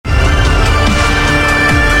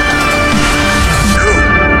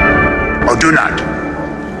Do not.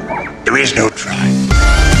 There is no try.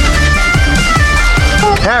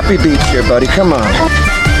 Happy Beach here, buddy. Come on.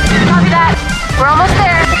 Copy that. We're almost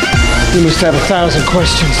there. You must have 1,000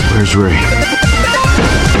 questions. Where's Ray?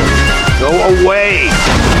 Go away.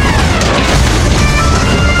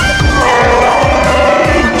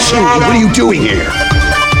 Shinji, what are you doing here?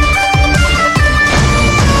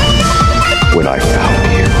 When I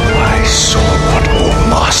found you, I saw what all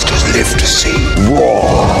masters live to see.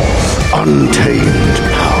 Raw, untamed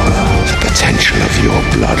power. The potential of your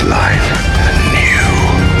bloodline. Anew.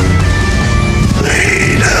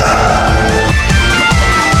 Vader.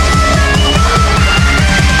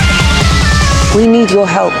 We need your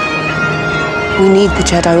help. We need the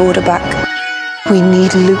Jedi Order back. We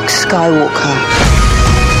need Luke Skywalker.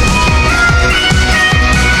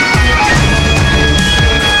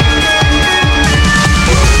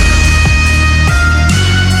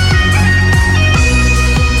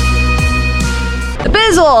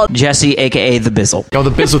 Bizzle. Jesse, a.k.a. The Bizzle. Oh, the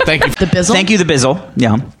Bizzle, thank you. The Bizzle? Thank you, The Bizzle.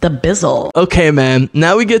 Yeah. The Bizzle. Okay, man.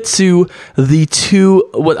 Now we get to the two,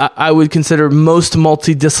 what I would consider most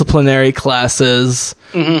multidisciplinary classes.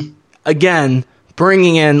 Mm-hmm. Again,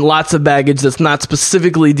 bringing in lots of baggage that's not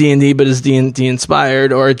specifically D&D, but is D&D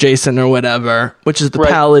inspired or adjacent or whatever, which is the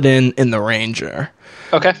Paladin and the Ranger.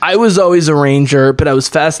 Okay. I was always a Ranger, but I was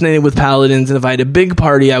fascinated with Paladins, and if I had a big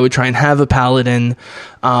party, I would try and have a Paladin,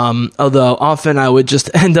 although often I would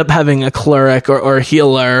just end up having a Cleric or a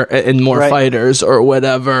Healer and more fighters or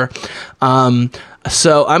whatever.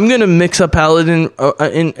 So I'm going to mix up Paladin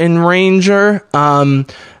in Ranger.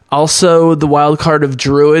 Also, the wild card of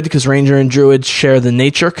Druid, because Ranger and Druid share the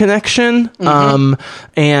nature connection. Mm-hmm.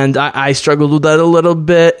 And I struggled with that a little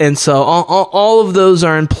bit. And so all of those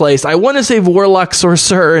are in place. I want to save Warlock,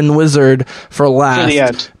 Sorcerer, and Wizard for last. To the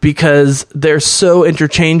end. Because they're so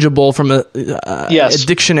interchangeable from a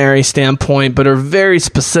dictionary standpoint, but are very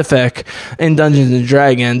specific in Dungeons and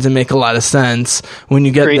Dragons and make a lot of sense when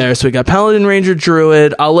you get there. So we got Paladin, Ranger,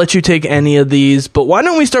 Druid. I'll let you take any of these. But why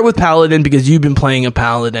don't we start with Paladin, because you've been playing a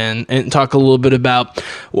Paladin. And talk a little bit about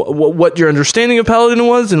what your understanding of Paladin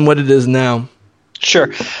was and what it is now.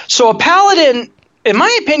 Sure. So a Paladin, in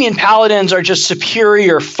my opinion, Paladins are just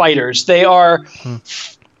superior fighters. They are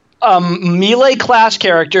melee class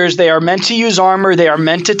characters. They are meant to use armor. They are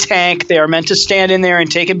meant to tank. They are meant to stand in there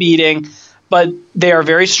and take a beating. But they are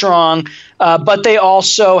very strong. But they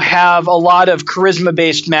also have a lot of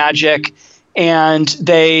charisma-based magic. And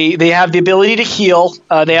they have the ability to heal.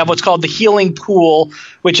 They have what's called the healing pool,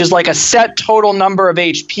 which is like a set total number of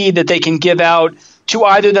HP that they can give out to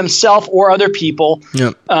either themselves or other people.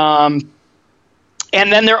 Yep. And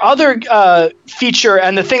then their other feature,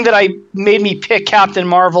 and the thing that made me pick Captain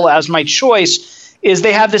Marvel as my choice, is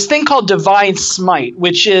they have this thing called Divine Smite,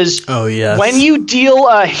 which is when you deal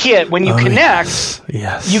a hit, when you connect,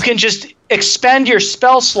 you can just expend your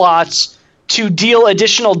spell slots to deal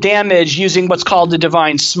additional damage using what's called the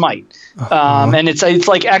Divine Smite. And it's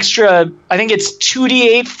like extra, I think it's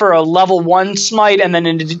 2d8 for a level 1 smite, and then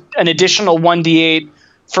an additional 1d8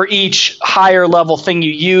 for each higher level thing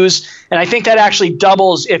you use. And I think that actually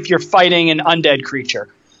doubles if you're fighting an undead creature.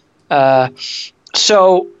 And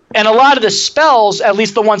a lot of the spells, at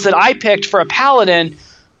least the ones that I picked for a Paladin,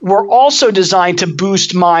 were also designed to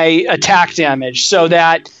boost my attack damage, so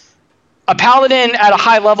that a Paladin at a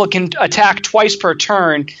high level can attack twice per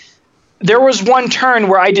turn. There was one turn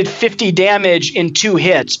where I did 50 damage in 2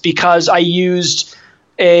 hits because I used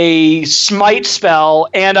a Smite spell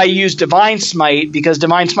and I used Divine Smite, because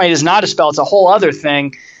Divine Smite is not a spell, it's a whole other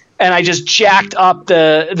thing. And I just jacked up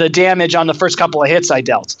the damage on the first couple of hits I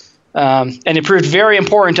dealt. And it proved very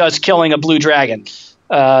important to us killing a blue dragon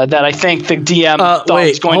that I think the DM thought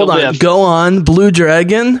was going to live. Go on, blue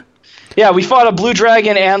dragon? Yeah, we fought a blue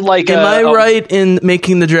dragon and like. Am I right in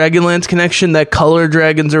making the Dragonlance connection that color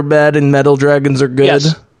dragons are bad and metal dragons are good?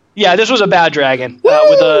 Yes. Yeah, this was a bad dragon.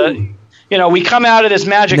 We come out of this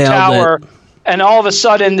magic tower, and all of a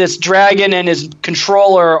sudden, this dragon and his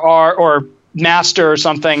controller or master or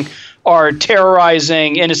something are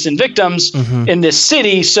terrorizing innocent victims in this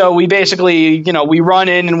city. So we basically, we run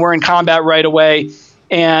in and we're in combat right away.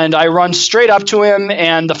 And I run straight up to him,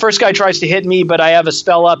 and the first guy tries to hit me, but I have a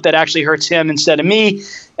spell up that actually hurts him instead of me.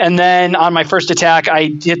 And then on my first attack, I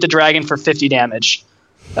hit the dragon for 50 damage.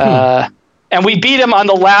 And we beat him on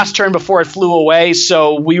the last turn before it flew away,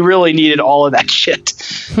 so we really needed all of that shit.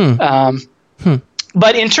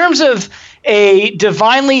 But in terms of a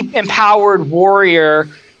divinely empowered warrior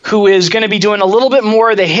who is going to be doing a little bit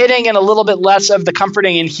more of the hitting and a little bit less of the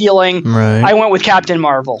comforting and healing, I went with Captain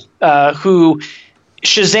Marvel, who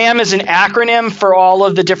Shazam is an acronym for all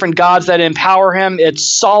of the different gods that empower him. It's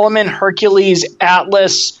Solomon, Hercules,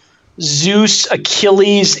 Atlas, Zeus,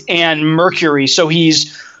 Achilles, and Mercury. So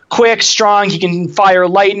he's quick, strong, he can fire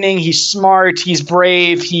lightning, he's smart, he's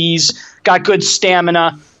brave, he's got good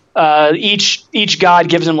stamina. Each god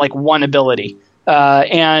gives him like one ability.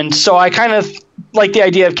 And so I kind of like the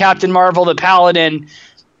idea of Captain Marvel, the Paladin,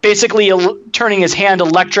 basically turning his hand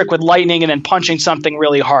electric with lightning and then punching something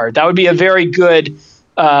really hard. That would be a very good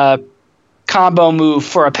combo move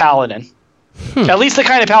for a Paladin. At least the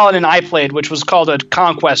kind of Paladin I played, which was called a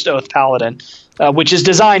Conquest Oath Paladin, which is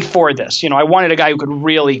designed for this. I wanted a guy who could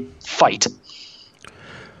really fight.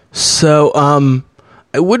 So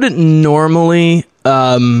I wouldn't normally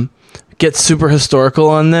get super historical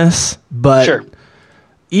on this, but sure.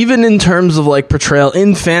 Even in terms of like portrayal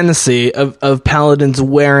in fantasy of paladins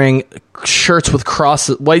wearing shirts with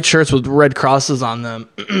crosses, white shirts with red crosses on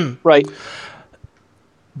them, right?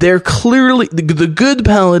 They're clearly the good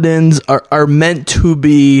paladins are meant to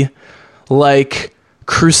be like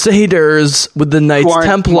crusaders with the Knights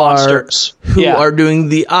Templar who are doing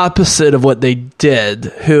the opposite of what they did,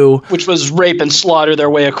 which was rape and slaughter their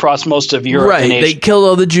way across most of Europe. Right, they killed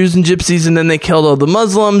all the Jews and Gypsies, and then they killed all the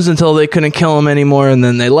Muslims until they couldn't kill them anymore, and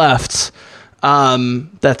then they left.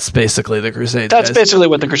 That's basically the Crusades. That's basically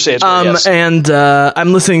what the Crusades were, yes. And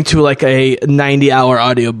I'm listening to like a 90-hour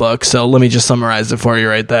audiobook, so let me just summarize it for you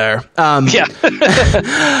right there.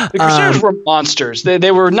 The Crusaders were monsters.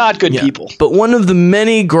 They were not good people. But one of the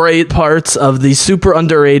many great parts of the super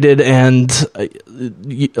underrated and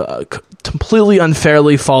completely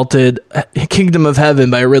unfairly faulted Kingdom of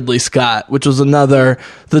Heaven by Ridley Scott, which was the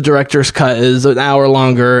director's cut is an hour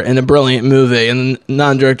longer and a brilliant movie, and the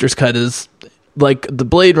non-director's cut is like the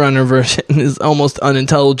Blade Runner version is almost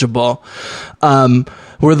unintelligible,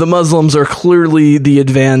 where the Muslims are clearly the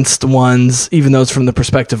advanced ones, even though it's from the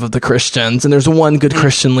perspective of the Christians. And there's one good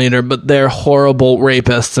Christian leader, but they're horrible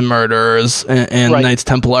rapists and murderers and right. Knights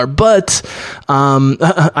Templar. But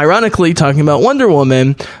ironically, talking about Wonder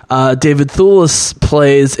Woman, David Thewlis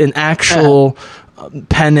plays an actual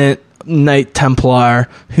penitent Knight Templar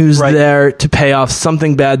who's there to pay off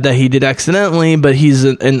something bad that he did accidentally, but he's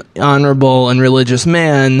an honorable and religious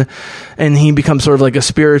man, and he becomes sort of like a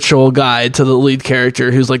spiritual guide to the lead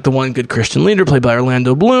character, who's like the one good Christian leader, played by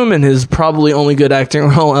Orlando Bloom, and his probably only good acting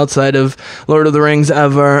role outside of Lord of the Rings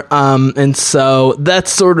ever. And so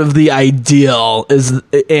that's sort of the ideal,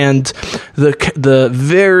 and the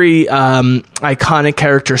very iconic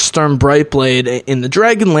character Sturm Brightblade in the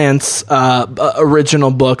Dragonlance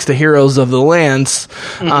original books, the Heroes of the Lance,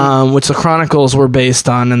 which the Chronicles were based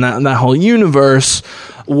on, and that whole universe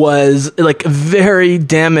was like very,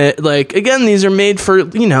 damn it, like, again, these are made for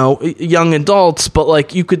young adults, but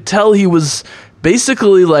like you could tell he was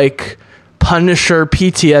basically like Punisher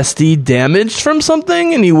PTSD damaged from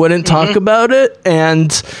something, and he wouldn't talk about it,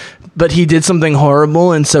 but he did something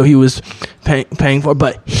horrible, and so he was paying for it.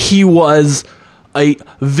 But he was a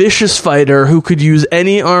vicious fighter who could use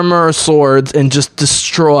any armor or swords and just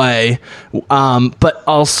destroy, but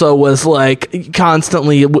also was like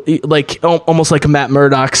constantly like almost like a Matt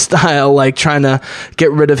Murdock style, like trying to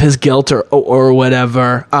get rid of his guilt or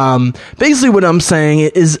whatever. Basically what I'm saying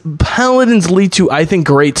is paladins lead to, I think,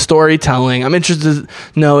 great storytelling. I'm interested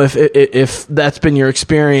to know if that's been your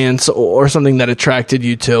experience or something that attracted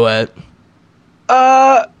you to it.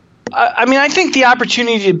 I mean, I think the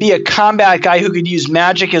opportunity to be a combat guy who could use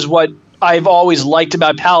magic is what I've always liked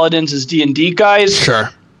about paladins as D&D guys. Sure.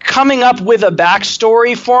 Coming up with a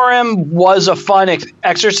backstory for him was a fun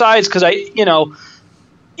exercise, because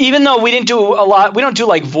even though we didn't do a lot, we don't do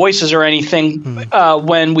like voices or anything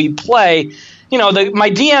when we play. My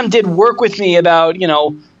DM did work with me about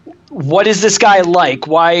what is this guy like?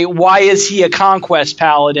 Why is he a conquest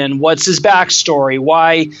paladin? What's his backstory?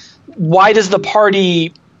 Why does the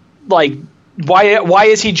party why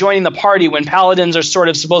is he joining the party when paladins are sort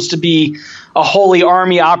of supposed to be a holy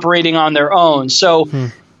army operating on their own? So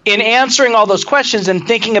in answering all those questions and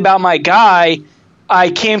thinking about my guy,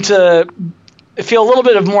 I came to feel a little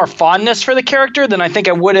bit of more fondness for the character than I think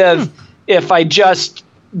I would have if I just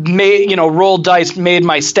rolled dice, made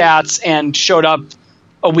my stats, and showed up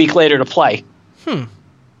a week later to play.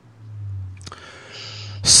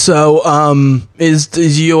 So,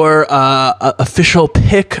 is your official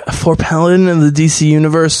pick for Paladin in the DC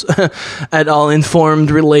universe at all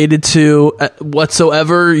informed, related to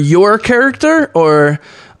whatsoever your character, or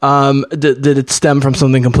did it stem from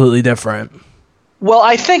something completely different? Well,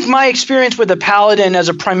 I think my experience with the Paladin as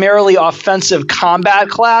a primarily offensive combat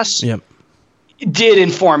class did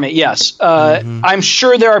inform it, yes. I'm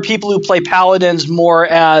sure there are people who play Paladins more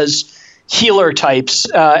as healer types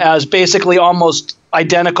as basically almost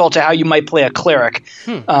identical to how you might play a cleric.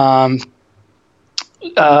 And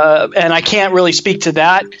I can't really speak to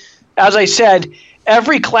that. As I said,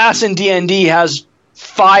 every class in D&D has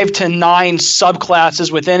 5 to 9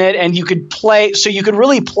 subclasses within it, and you could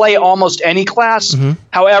really play almost any class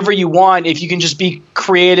however you want if you can just be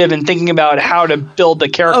creative and thinking about how to build the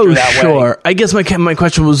character that way. Sure. I guess my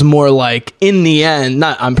question was more like, in the end,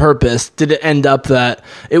 not on purpose, did it end up that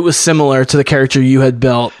it was similar to the character you had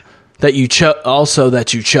built that you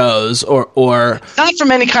chose, or not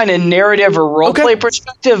from any kind of narrative or roleplay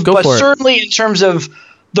perspective, but certainly in terms of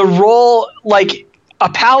the role, like a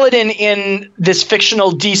paladin in this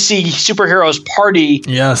fictional DC superheroes party,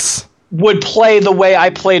 would play the way I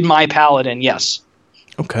played my paladin. Yes.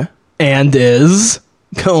 Okay. And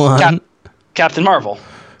go on. Captain Marvel.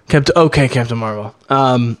 Captain Marvel.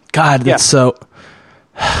 God, that's so.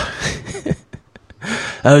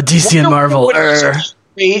 DC and Marvel.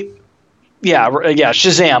 Yeah,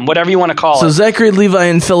 Shazam, whatever you want to call it. So Zachary Levi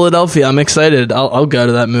in Philadelphia. I'm excited. I'll go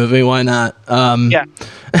to that movie. Why not?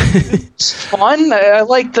 It's fun.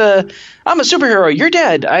 I'm a superhero. You're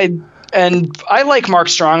dead. I like Mark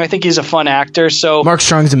Strong. I think he's a fun actor. So Mark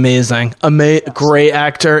Strong's amazing. Great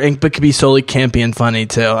actor, but could be solely campy and funny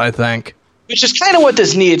too, I think. Which is kind of what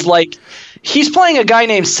this needs. Like, he's playing a guy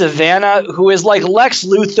named Savannah who is like Lex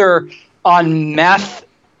Luthor on meth.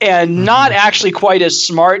 And not actually quite as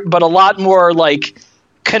smart, but a lot more like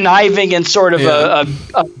conniving and sort of a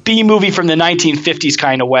B movie from the 1950s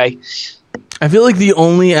kind of way. I feel like the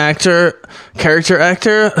only character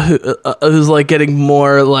actor who's like getting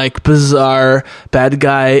more like bizarre bad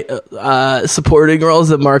guy supporting roles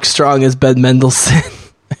than Mark Strong is Ben Mendelsohn.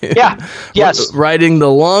 Yes. Riding the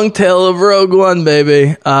long tail of Rogue One,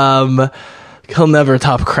 baby. He'll never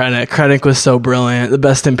top Krennic. Krennic was so brilliant. The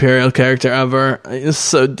best Imperial character ever. He's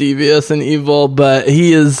so devious and evil, but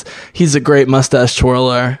he's a great mustache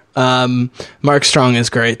twirler. Mark Strong is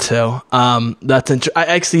great too.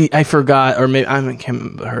 I forgot, or maybe I haven't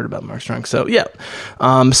heard about Mark Strong. So yeah.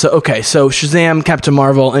 So Shazam, Captain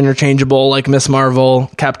Marvel, interchangeable like Miss Marvel,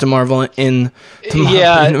 Captain Marvel in the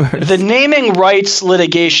Marvel universe. The naming rights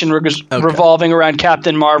litigation revolving around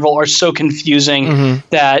Captain Marvel are so confusing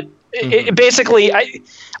that. Basically, I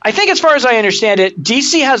think as far as I understand it,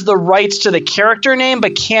 DC has the rights to the character name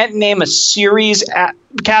but can't name a series at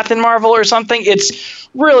Captain Marvel or something. It's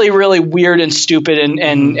really, really weird and stupid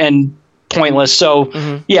and pointless. So, call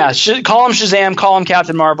him Shazam, call him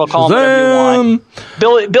Captain Marvel, call him whatever you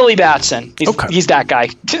want. Billy Batson. He's that guy.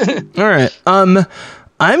 All right.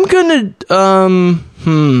 I'm going to... I'm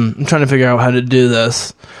trying to figure out how to do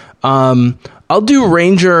this. I'll do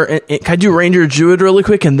Ranger. Can I do Ranger Druid really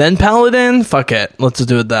quick and then Paladin? Fuck it. Let's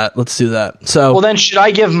do that. So, well, then should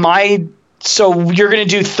I give my? So you're going to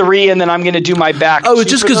do 3, and then I'm going to do my back. Oh, it's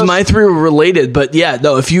just because my 3 were related. But yeah,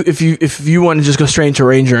 no. If you want to just go straight into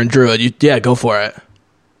Ranger and Druid, go for it.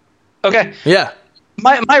 Okay. Yeah.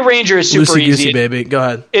 My Ranger is super easy, baby. Go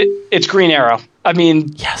ahead. It's Green Arrow. I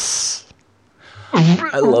mean, yes.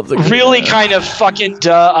 I love the really kind of fucking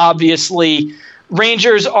duh. Obviously.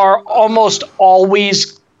 Rangers are almost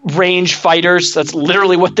always range fighters. That's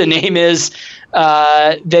literally what the name is.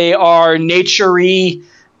 They are nature-y.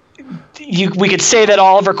 We could say that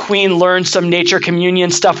Oliver Queen learned some nature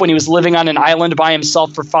communion stuff when he was living on an island by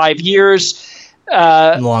himself for 5 years.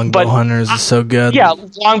 Longbow Hunters is so good. Yeah,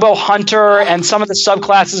 Longbow Hunter, and some of the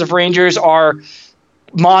subclasses of Rangers are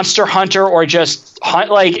Monster Hunter or just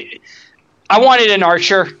like... I wanted an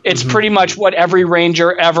archer. It's pretty much what every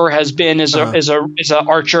ranger ever has been is a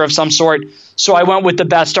archer of some sort. So I went with the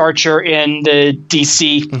best archer in the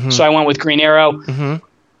DC. So I went with Green Arrow.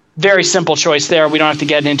 Very simple choice there. We don't have to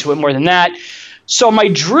get into it more than that. So my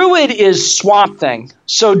druid is Swamp Thing.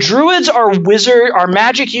 So druids are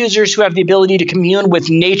magic users who have the ability to commune with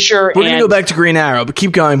nature. We're going to go back to Green Arrow, but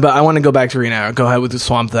keep going. But I want to go back to Green Arrow. Go ahead with the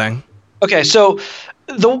Swamp Thing. Okay, so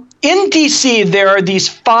in DC there are these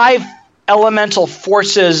 5 elemental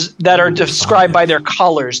forces that are described by their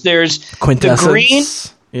colors. There's the green,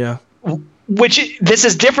 which this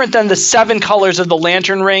is different than the 7 colors of the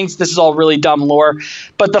lantern rings. This is all really dumb lore.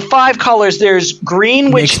 But the 5 colors, there's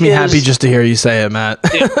green, which makes me happy just to hear you say it, Matt.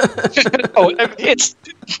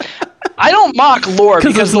 I don't mock lore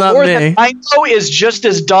because the lore that I know is just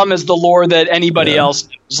as dumb as the lore that anybody else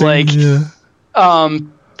knows.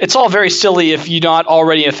 It's all very silly if you're not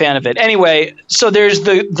already a fan of it. Anyway, so there's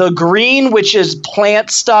the green, which is plant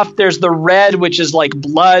stuff. There's the red, which is like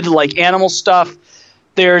blood, like animal stuff.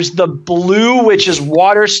 There's the blue, which is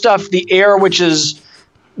water stuff. The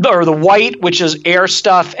white, which is air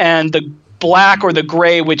stuff. And the black or the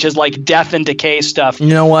gray, which is like death and decay stuff. You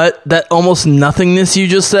know what? That almost nothingness you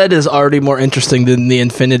just said is already more interesting than the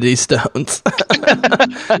Infinity Stones.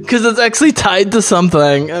 Because it's actually tied to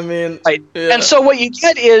something. I mean, right. Yeah. And so what you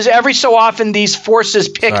get is every so often these forces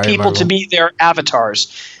pick people to be their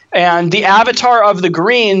avatars. And the avatar of the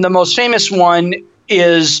green, the most famous one,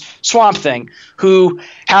 is Swamp Thing, who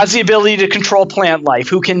has the ability to control plant life,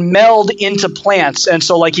 who can meld into plants, and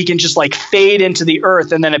so like he can just like fade into the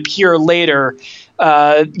earth and then appear later.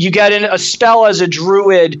 You get a spell as a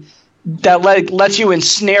druid that lets you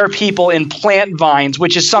ensnare people in plant vines,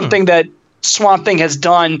 which is something that Swamp Thing has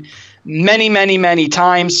done many, many, many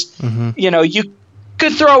times. You know, you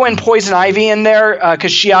could throw in Poison Ivy in there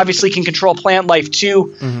because she obviously can control plant life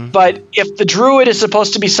too. But if the druid is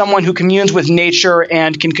supposed to be someone who communes with nature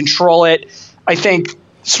and can control it, I think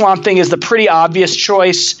Swamp Thing is the pretty obvious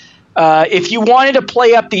choice. If you wanted to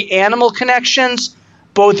play up the animal connections,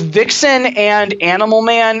 both Vixen and Animal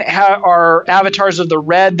Man are avatars of the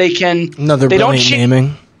red. They don't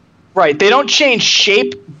naming. Right. They don't change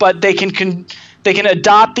shape, but they can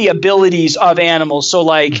adopt the abilities of animals. So,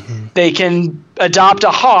 like, they can adopt a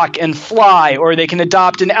hawk and fly, or they can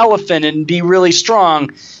adopt an elephant and be really strong.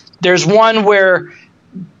 There's one where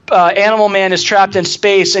Animal Man is trapped in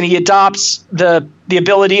space, and he adopts the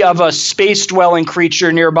ability of a space-dwelling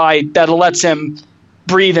creature nearby that lets him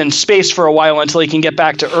breathe in space for a while until he can get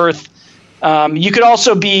back to Earth. You could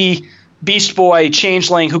also be Beast Boy,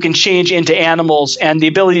 Changeling, who can change into animals, and the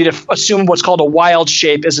ability to assume what's called a wild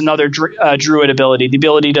shape is another druid ability, the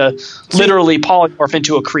ability to literally polymorph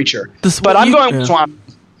into a creature. But I'm going with Swamp.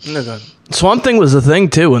 Swamp Thing was a thing,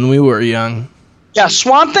 too, when we were young. Yeah,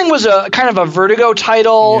 Swamp Thing was a kind of a Vertigo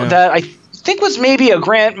title that I think was maybe a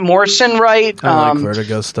Grant Morrison, right? I like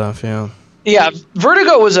Vertigo stuff, yeah. Yeah,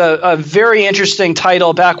 Vertigo was a very interesting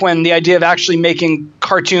title back when the idea of actually making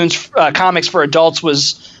cartoons, comics for adults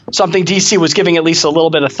was something DC was giving at least a little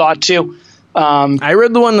bit of thought to. I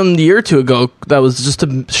read the one a year or two ago that was just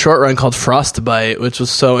a short run called Frostbite, which was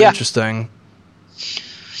so interesting.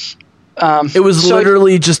 It was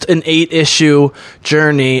literally just an 8-issue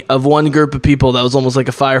journey of one group of people that was almost like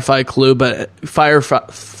a Firefly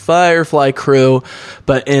crew,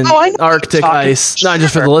 but in Arctic ice. Not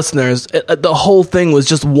just for the listeners. The whole thing was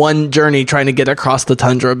just one journey trying to get across the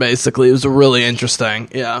tundra, basically. It was really interesting.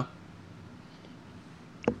 Yeah.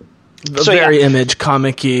 Very image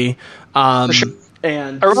comic-y. For sure.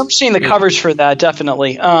 And I remember seeing the covers for that,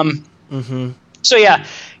 definitely. So yeah,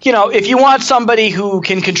 you know, if you want somebody who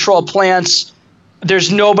can control plants,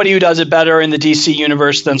 there's nobody who does it better in the DC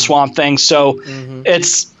universe than Swamp Thing. So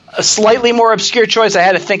it's a slightly more obscure choice. I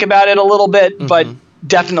had to think about it a little bit, but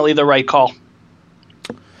definitely the right call.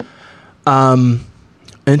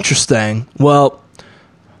 Interesting. Well,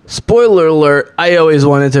 spoiler alert, I always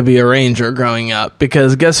wanted to be a ranger growing up,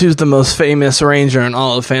 because guess who's the most famous ranger in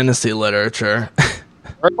all of fantasy literature?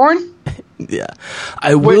 Aragorn? Yeah.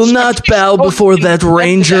 I will not bow before that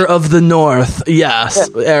Ranger of the North. Yes.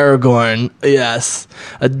 Aragorn. Yes.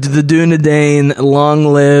 The Dunedain,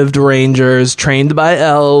 long-lived rangers trained by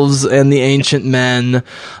elves and the ancient men.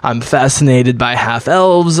 I'm fascinated by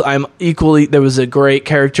half-elves. There was a great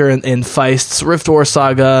character in Feist's Rift War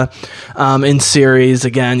saga in series.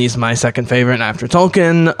 Again, he's my second favorite after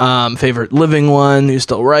Tolkien. Favorite living one who's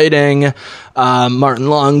still writing. Martin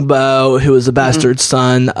Longbow, who was a bastard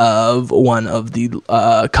son of one of the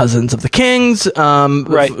cousins of the kings,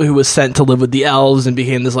 who was sent to live with the elves and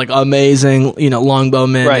became this like amazing,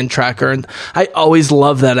 longbowman and tracker. And I always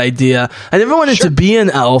loved that idea. I never wanted to be an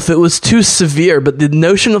elf; it was too severe. But the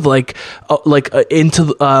notion of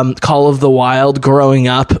into Call of the Wild, growing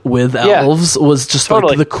up with elves was just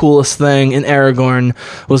like the coolest thing, and Aragorn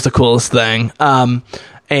was the coolest thing.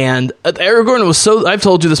 And Aragorn was I've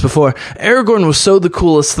told you this before, Aragorn was so the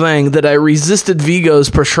coolest thing that I resisted Viggo's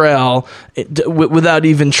portrayal without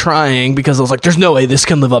even trying, because I was like, there's no way this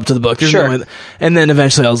can live up to the book. There's no way. And then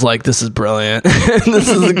eventually I was like, this is brilliant. This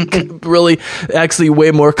is really actually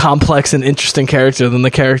way more complex and interesting character than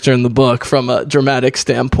the character in the book from a dramatic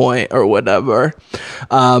standpoint or whatever.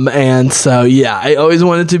 And so, yeah, I always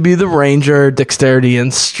wanted to be the ranger, dexterity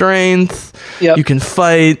and strength. Yep. You can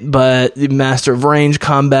fight, but master of range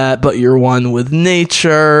combat, but you're one with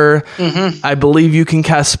nature. I believe you can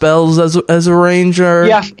cast spells as a ranger.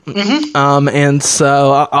 Yeah. And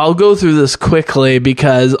so I'll go through this quickly,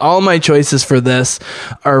 because all my choices for this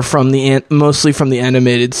are mostly from the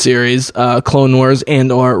animated series, Clone Wars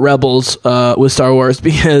and or Rebels with Star Wars,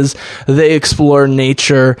 because they explore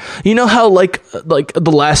nature. You know how like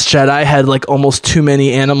The Last Jedi had like almost too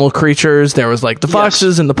many animal creatures? There was like the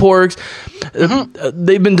foxes and the porgs.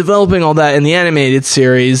 They've been developing all that in the animated series.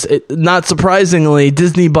 series, not surprisingly,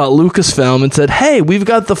 Disney bought Lucasfilm and said, hey, we've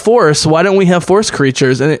got the Force. Why don't we have Force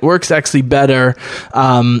creatures? And it works actually better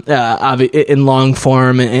in long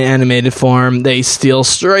form and animated form. They steal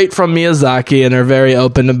straight from Miyazaki and are very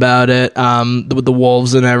open about it, with the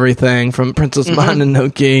wolves and everything from Princess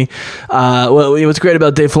Mononoke. What's great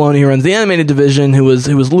about Dave Filoni, who runs the animated division, who was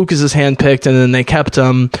Lucas's handpicked, and then they kept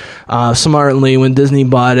him smartly when Disney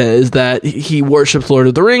bought it, is that he worships Lord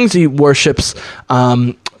of the Rings. He worships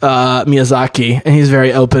Miyazaki, and he's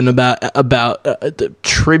very open about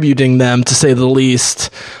tributing them, to say the least.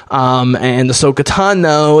 And Ahsoka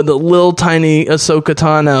Tano, the little tiny Ahsoka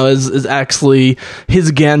Tano, is actually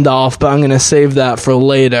his Gandalf, but I'm going to save that for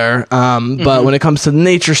later. But when it comes to the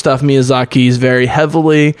nature stuff, Miyazaki is very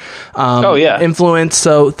heavily influenced.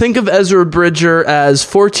 So think of Ezra Bridger as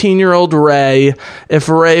 14-year-old Rey, if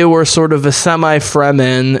Rey were sort of a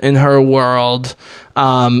semi-Fremen in her world.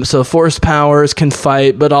 So Force powers, can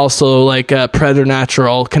fight, but also like a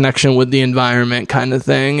preternatural connection with the environment kind of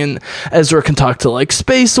thing. And Ezra can talk to like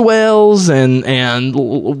space whales and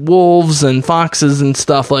wolves and foxes and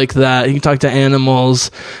stuff like that. He can talk to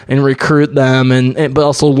animals and recruit them, but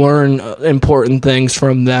also learn important things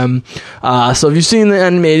from them. So if you've seen the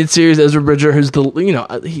animated series, Ezra Bridger, who's the lead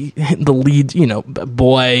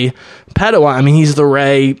boy Padawan. I mean, he's the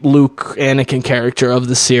Rey, Luke, Anakin character of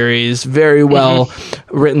the series. Very well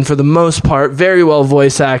written for the most part, very well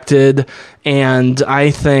voice acted, and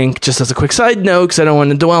I think, just as a quick side note, because I don't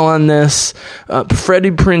want to dwell on this,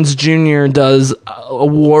 Freddie Prinze Jr. does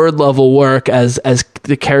award level work as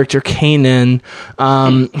the character Kanan,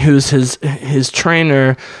 who's his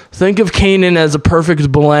trainer. Think of Kanan as a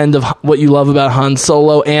perfect blend of what you love about Han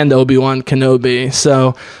Solo and Obi-Wan Kenobi.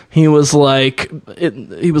 So he was like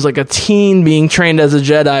a teen being trained as a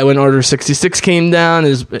Jedi when Order 66 came down.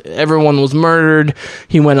 Everyone was murdered.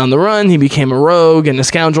 He went on the run. He became a rogue and a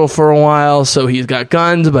scoundrel for a while. So he's got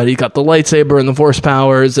guns, but he got the lightsaber and the Force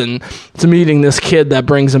powers. And it's meeting this kid that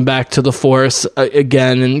brings him back to the Force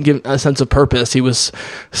again and give a sense of purpose. He was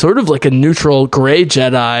sort of like a neutral gray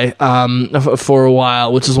Jedi for a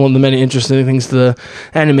while, which is one of the many interesting things the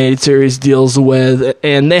animated series deals with.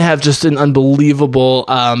 And they have just an unbelievable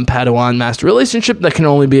Padawan-master relationship that can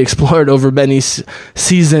only be explored over many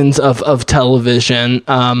seasons of television.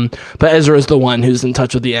 But Ezra is the one who's in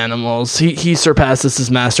touch with the animals. He surpasses his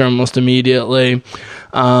master almost immediately.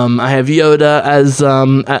 I have Yoda as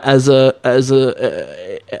a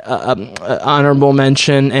honorable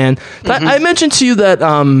mention, and I mentioned to you that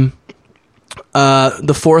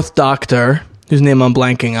the Fourth Doctor, whose name I'm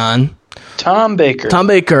blanking on, Tom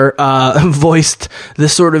Baker voiced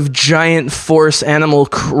this sort of giant Force animal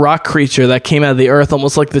rock creature that came out of the earth,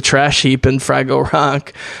 almost like the trash heap in Fraggle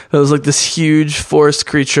Rock. It was like this huge Force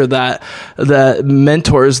creature that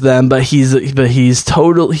mentors them, but he's an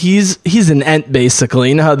Ent, basically.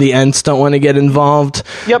 You know how the Ents don't want to get involved?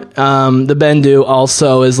 Yep. The Bendu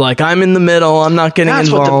also is like, I'm in the middle, I'm not getting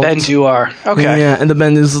involved. That's what the Bendu are. Okay. Yeah, and the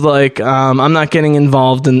Bendu's like, I'm not getting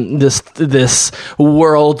involved in this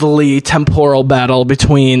worldly temporal battle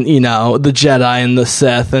between, the Jedi and the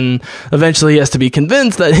Sith, and eventually he has to be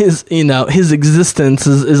convinced that his existence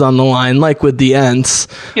is on the line, like with the Ents.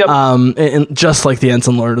 Yep. And just like the Ents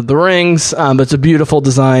in Lord of the Rings. But it's a beautiful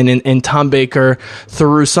design, and Tom Baker,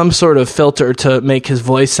 through some sort of filter to make his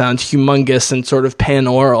voice sound humongous and sort of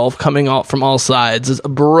pan-aural, coming out from all sides. It's a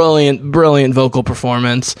brilliant vocal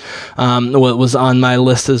performance. What was on my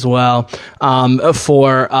list as well.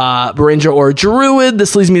 For Ranger or Druid,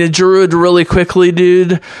 this leads me to Druid really quickly,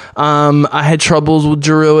 dude. I had troubles with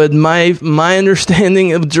Druid. My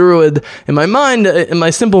understanding of Druid in my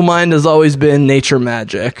simple mind, has always been nature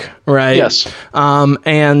magic, right? Yes.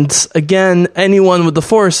 And again, anyone with the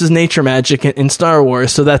Force is nature magic in Star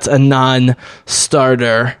Wars, so that's a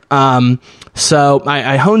non-starter. So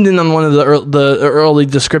I honed in on one of the early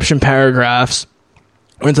description paragraphs.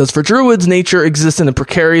 It says, for druids, nature exists in a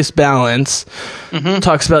precarious balance.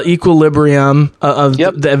 Talks about equilibrium of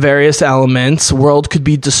the various elements. World could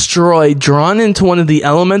be destroyed, drawn into one of the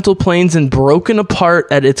elemental planes, and broken apart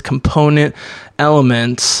at its component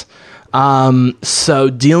elements.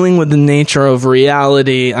 So dealing with the nature of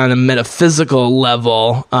reality on a metaphysical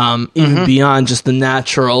level, even beyond just the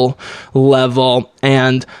natural level,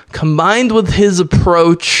 and combined with his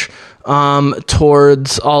approach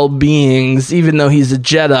towards all beings, even though he's a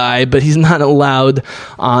Jedi, but he's not allowed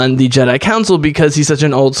on the Jedi Council because he's such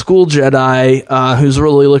an old school Jedi who's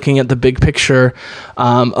really looking at the big picture.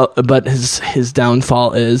 But his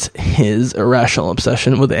downfall is his irrational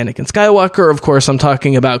obsession with Anakin Skywalker. Of course, I'm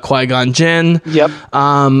talking about Qui-Gon Jinn. Yep.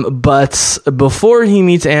 But before he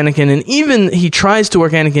meets Anakin, and even he tries to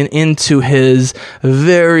work Anakin into his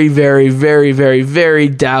very, very, very, very, very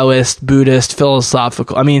Taoist, Buddhist,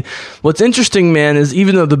 philosophical. I mean, what's interesting, man, is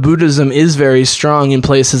even though the Buddhism is very strong in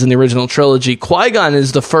places in the original trilogy, Qui-Gon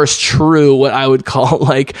is the first true, what I would call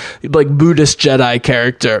like Buddhist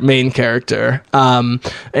Jedi main character.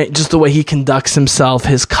 Just the way he conducts himself,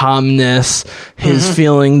 his calmness, his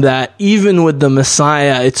feeling that even with the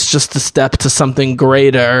Messiah, it's just a step to something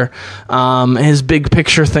greater. His big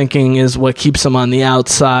picture thinking is what keeps him on the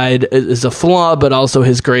outside, is a flaw, but also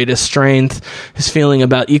his greatest strength. His feeling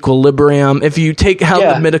about equilibrium. If you take out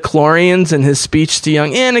the midichlorians in his speech to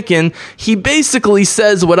young Anakin, he basically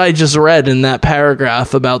says what I just read in that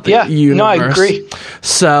paragraph about the universe. No, I agree.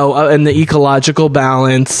 So, and the ecological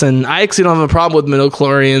balance, and I actually don't have a problem with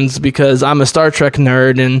midichlorians because I'm a Star Trek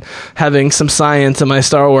nerd, and having some science in my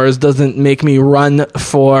Star Wars doesn't make me run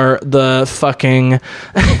for the fucking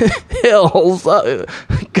hills.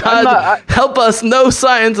 God, help us, no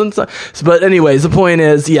science and science. But anyways, the point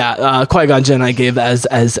is, Qui-Gon Jinn I gave as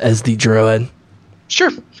the druid.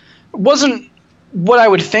 Sure. Wasn't what I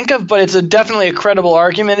would think of, but it's definitely a credible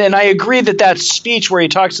argument, and I agree that speech where he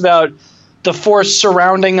talks about the Force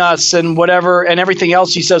surrounding us and whatever and everything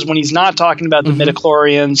else he says when he's not talking about the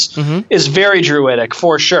midichlorians is very druidic,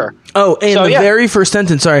 for sure. Oh, and the very first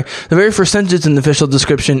sentence in the official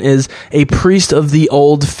description is a priest of the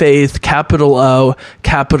old faith, capital O,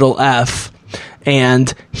 capital F.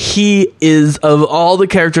 And he is, of all the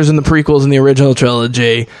characters in the prequels in the original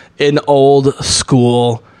trilogy, an old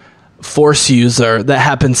school Force user that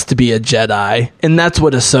happens to be a Jedi. And that's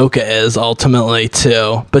what Ahsoka is ultimately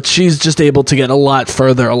too. But she's just able to get a lot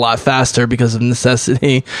further, a lot faster because of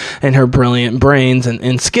necessity and her brilliant brains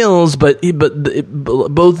and skills. But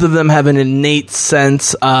both of them have an innate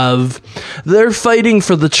sense of they're fighting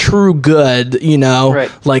for the true good,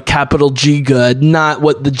 like capital G good, not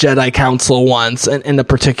what the Jedi Council wants in a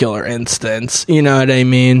particular instance. You know what I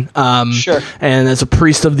mean? Sure. And as a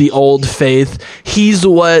priest of the old faith, he's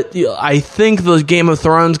what I think those Game of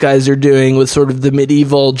Thrones guys are doing with sort of the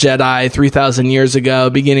medieval Jedi 3,000 years ago,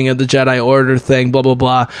 beginning of the Jedi Order thing, blah, blah,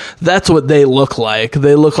 blah. That's what they look like.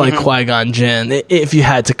 They look like Qui-Gon Jinn, if you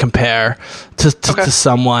had to compare to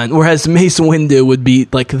someone. Whereas Mace Windu would be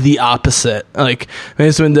like the opposite. Like,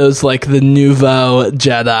 Mace Windu's like the nouveau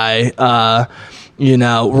Jedi,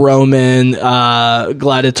 Roman,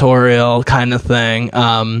 gladiatorial kind of thing,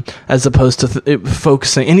 as opposed to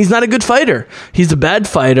focusing. And he's not a good fighter. He's a bad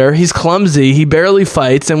fighter. He's clumsy. He barely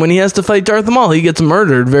fights. And when he has to fight Darth Maul, he gets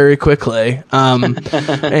murdered very quickly.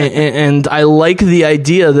 And I like the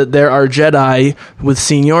idea that there are Jedi with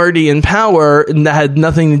seniority and power and that had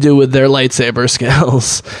nothing to do with their lightsaber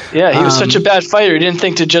skills. Yeah, he was such a bad fighter. He didn't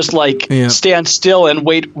think to just stand still and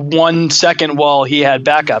wait 1 second while he had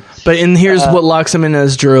backup. But here's what locks him in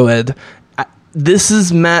as druid. This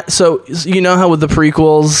is Matt. So you know how with the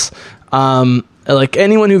prequels, like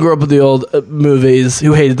anyone who grew up with the old movies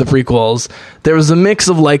who hated the prequels, there was a mix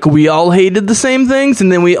of like we all hated the same things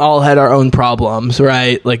and then we all had our own problems,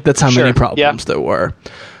 right? Like that's how many problems there were.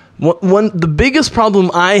 The biggest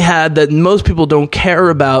problem I had that most people don't care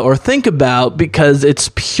about or think about because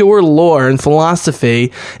it's pure lore and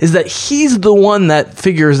philosophy is that he's the one that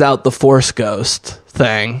figures out the Force ghost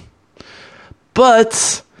thing.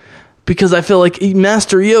 But because I feel like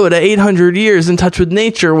Master Yoda, 800 years in touch with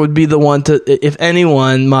nature, would be the one to, if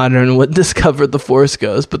anyone modern, would discover the Force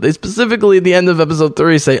ghost. But they specifically at the end of episode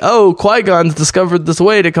 3 say, oh, Qui-Gon's discovered this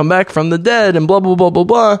way to come back from the dead and blah, blah, blah, blah,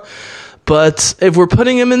 blah. But if we're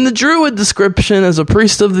putting him in the druid description as a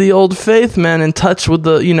priest of the old faith, man, in touch with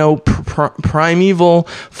the, primeval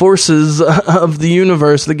forces of the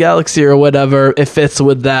universe, the galaxy or whatever, it fits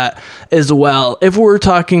with that as well. If we're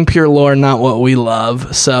talking pure lore, not what we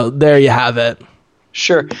love. So there you have it.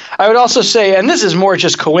 Sure. I would also say, and this is more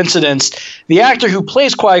just coincidence, the actor who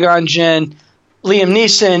plays Qui-Gon Jinn, Liam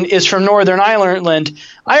Neeson, is from Northern Ireland.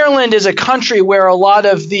 Ireland is a country where a lot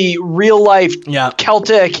of the real-life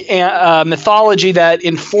Celtic mythology that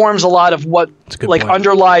informs a lot of what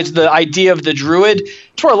underlies the idea of the druid.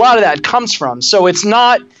 It's where a lot of that comes from. So it's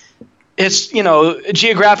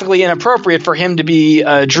geographically inappropriate for him to be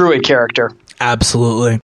a druid character.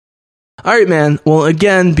 Absolutely. All right, man. Well,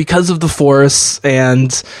 again, because of the Force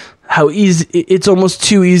and how easy it's almost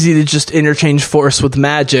too easy to just interchange force with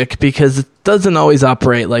magic because it doesn't always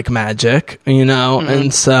operate like magic,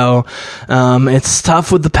 and so it's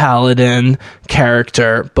tough with the paladin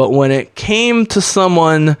character. But when it came to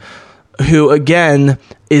someone who, again,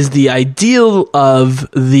 is the ideal of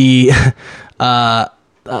the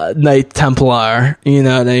Knight Templar, you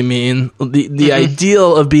know what I mean? The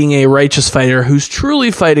ideal of being a righteous fighter who's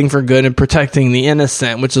truly fighting for good and protecting the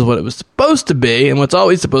innocent, which is what it was supposed to be, and what's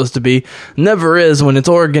always supposed to be, never is when it's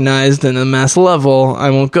organized in a mass level.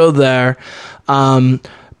 I won't go there.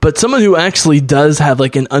 But someone who actually does have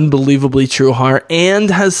like an unbelievably true heart and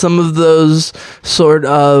has some of those sort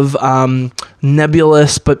of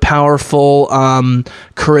nebulous but powerful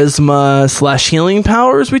charisma / healing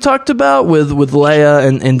powers we talked about with Leia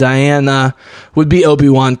and Diana would be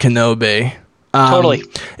Obi-Wan Kenobi. Totally.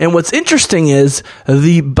 And what's interesting is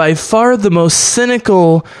by far the most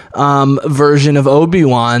cynical version of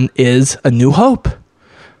Obi-Wan is A New Hope.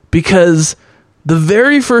 Because the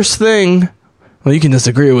very first thing... Well, you can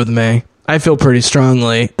disagree with me. I feel pretty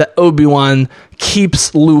strongly that Obi-Wan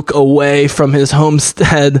keeps Luke away from his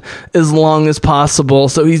homestead as long as possible,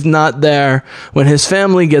 so he's not there when his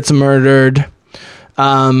family gets murdered,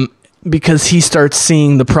 because he starts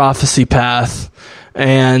seeing the prophecy path,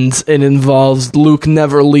 and it involves Luke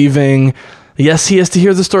never leaving. Yes, he has to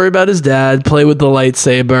hear the story about his dad, play with the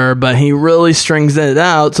lightsaber, but he really strings it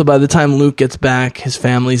out, so by the time Luke gets back, his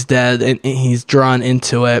family's dead, and he's drawn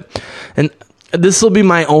into it. And this will be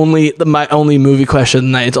my only movie question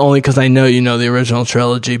tonight. It's only because I know you know the original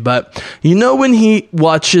trilogy, but when he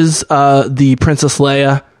watches the Princess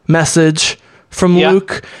Leia message from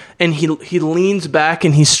Luke, and he leans back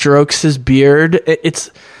and he strokes his beard.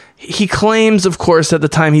 He claims, of course, at the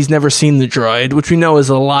time he's never seen the droid, which we know is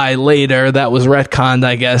a lie later. That was retconned,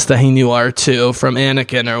 I guess, that he knew R2 from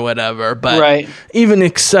Anakin or whatever. But even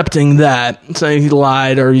accepting that, saying he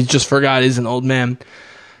lied or he just forgot he's an old man.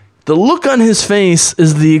 The look on his face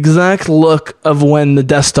is the exact look of when the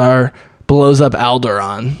Death Star blows up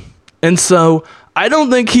Alderaan. And so I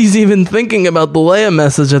don't think he's even thinking about the Leia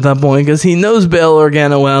message at that point, because he knows Bail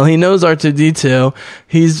Organa well. He knows R2-D2.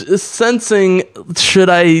 He's sensing, should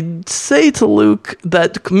I say to Luke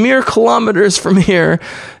that mere kilometers from here,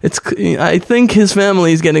 I think his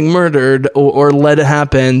family is getting murdered, or let it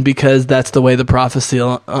happen because that's the way the prophecy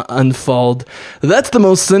will unfold. That's the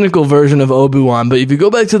most cynical version of Obi-Wan. But if you go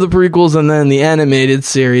back to the prequels and then the animated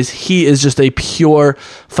series, he is just a pure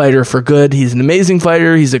fighter for good. He's an amazing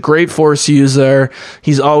fighter. He's a great Force user.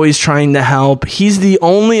 He's always trying to help. He's the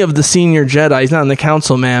only of the senior Jedi. He's not in the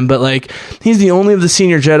council, man, but he's the only of the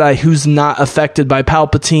senior Jedi who's not affected by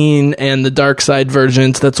Palpatine and the dark side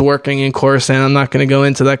versions that's working in Coruscant. I'm not going to go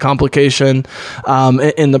into that complication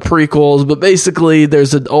in the prequels, but basically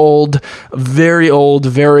there's an very old,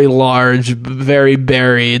 very large, very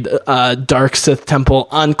buried dark Sith temple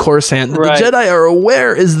on Coruscant. Right. The Jedi are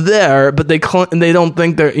aware is there, but they don't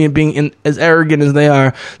think they're being as arrogant as they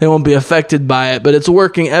are. They won't be affected by it, but it's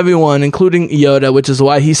working everyone, including Yoda, which is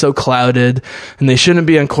why he's so clouded, and they shouldn't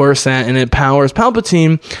be on Coruscant, and it powers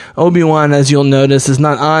Palpatine. Obi-Wan, as you'll notice, is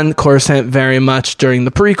not on Coruscant very much during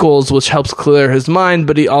the prequels, which helps clear his mind,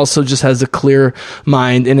 but he also just has a clear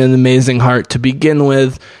mind and an amazing heart to begin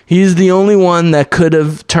with. He's the only one that could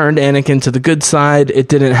have turned Anakin to the good side. It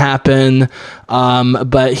didn't happen,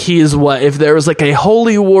 but he is if there was a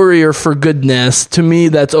holy warrior for goodness, to me,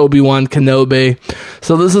 that's Obi-Wan Kenobi.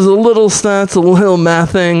 So this is a little stats, a little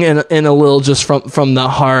mathing, and a little just from the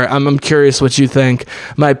heart. I'm curious what you think.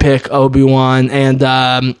 My pick, Obi-Wan, and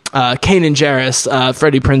Kanan Jarrus,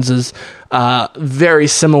 Freddie Prinze's very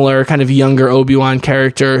similar kind of younger Obi-Wan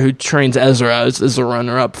character who trains Ezra, is a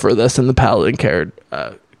runner-up for this in the Paladin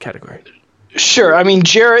category. Sure. I mean,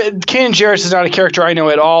 Kanan Jarrus is not a character I know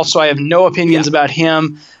at all, so I have no opinions about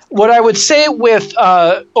him. What I would say with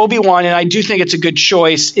Obi-Wan, and I do think it's a good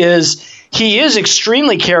choice, is he is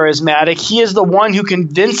extremely charismatic. He is the one who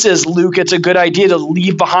convinces Luke it's a good idea to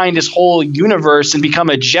leave behind his whole universe and become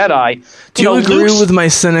a Jedi. Do you agree with my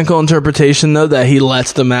cynical interpretation, though, that he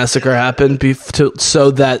lets the massacre happen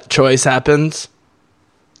so that choice happens?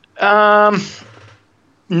 No.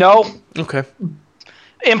 Okay.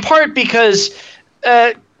 In part because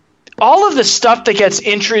all of the stuff that gets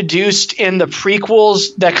introduced in the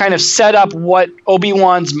prequels that kind of set up what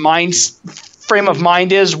Obi-Wan's frame of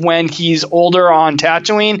mind is when he's older on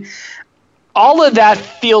Tatooine, all of that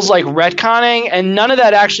feels like retconning, and none of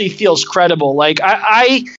that actually feels credible.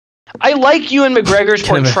 I like Ewan McGregor's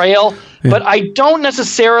portrayal, but I don't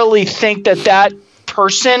necessarily think that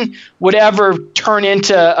person would ever turn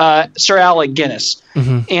into Sir Alec Guinness.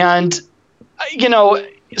 Mm-hmm. And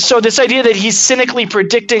So this idea that he's cynically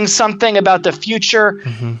predicting something about the future,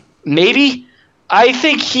 maybe. I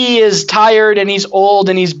think he is tired and he's old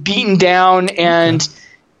and he's beaten down and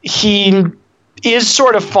he is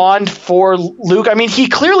sort of fond for Luke. I mean, he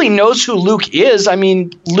clearly knows who Luke is. I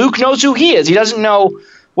mean, Luke knows who he is. He doesn't know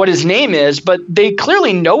what his name is, but they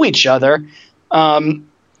clearly know each other.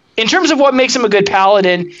 In terms of what makes him a good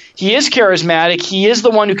paladin, he is charismatic. He is the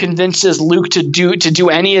one who convinces Luke to do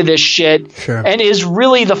any of this shit, and is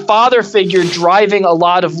really the father figure driving a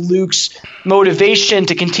lot of Luke's motivation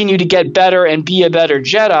to continue to get better and be a better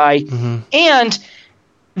Jedi. And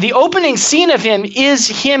the opening scene of him is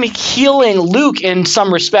him healing Luke in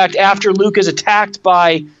some respect after Luke is attacked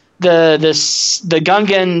by the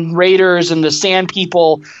Gungan raiders and the Sand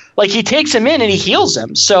people. Like, he takes him in and he heals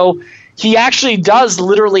him. So he actually does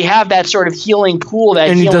literally have that sort of healing pool,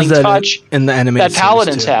 that healing touch in the animated that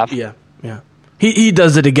paladins have. Yeah. He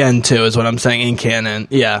does it again too, is what I'm saying, in canon.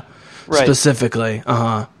 Yeah, right. Specifically.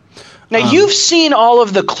 Now you've seen all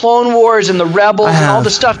of the Clone Wars and the Rebels and all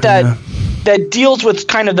the stuff that deals with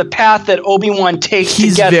kind of the path that Obi-Wan takes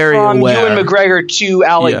to get from Ewan McGregor to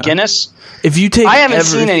Alec Guinness. If you take, I haven't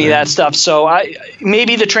seen any of that stuff, so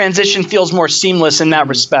maybe the transition feels more seamless in that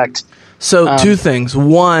respect. So two things.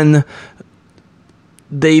 One,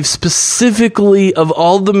 they've specifically, of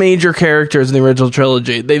all the major characters in the original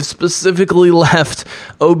trilogy, they've specifically left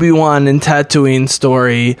Obi-Wan and Tatooine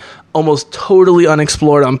story almost totally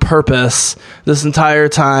unexplored on purpose this entire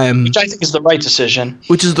time. Which I think is the right decision.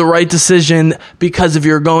 Which is the right decision, because if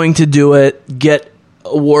you're going to do it, get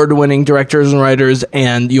award-winning directors and writers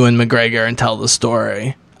and Ewan McGregor and tell the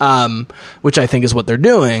story. Which I think is what they're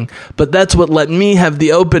doing. But that's what let me have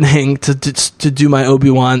the opening to do my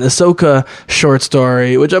Obi-Wan Ahsoka short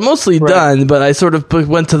story, which I'm mostly done, but I sort of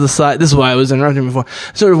went to the side. This is why I was interrupting before.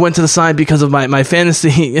 Sort of went to the side because of my fantasy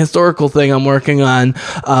historical thing I'm working on.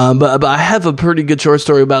 But I have a pretty good short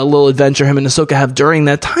story about a little adventure him and Ahsoka have during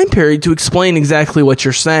that time period to explain exactly what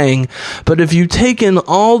you're saying. But if you take in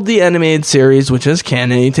all the animated series, which is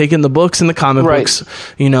canon, you take in the books and the comic books,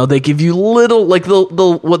 they give you little, like,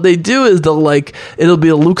 what they do is it'll be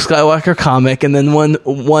a Luke Skywalker comic, and then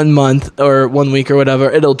one month or 1 week or whatever,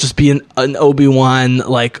 it'll just be an Obi-Wan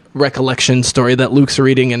like recollection story that Luke's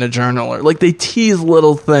reading in a journal, or like they tease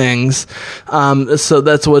little things. So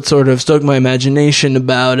that's what sort of stoked my imagination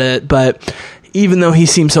about it. But even though he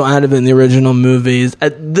seems so out of it in the original movies,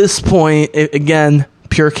 at this point, again,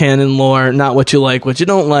 pure canon lore, not what you like, what you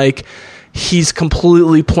don't like. He's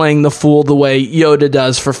completely playing the fool the way Yoda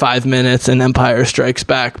does for 5 minutes in Empire Strikes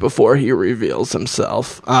Back before he reveals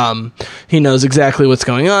himself. He knows exactly what's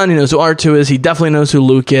going on. He knows who R2 is. He definitely knows who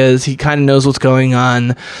Luke is. He kind of knows what's going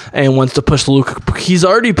on and wants to push Luke. He's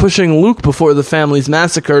already pushing Luke before the family's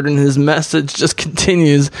massacred, and his message just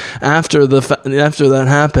continues after that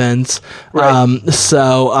happens. Right.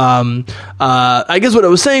 I guess what I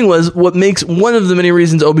was saying was what makes one of the many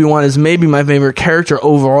reasons Obi-Wan is maybe my favorite character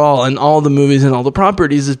overall in all the movies and all the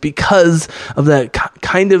properties is because of that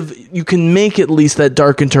kind of, you can make at least that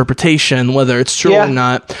dark interpretation, whether it's true or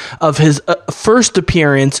not, of his first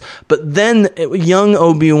appearance, but then young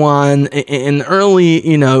Obi-Wan and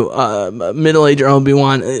early, middle-aged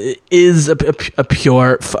Obi-Wan is a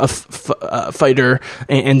pure fighter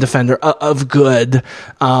and defender of good.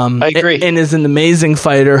 I agree. And is an amazing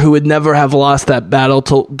fighter who would never have lost that battle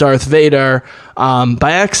to Darth Vader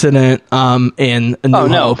by accident in A New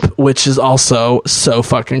Hope, which is also so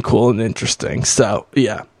fucking cool and interesting. So,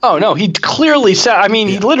 yeah. Oh, no, he clearly said,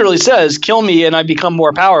 he literally says, kill me and I become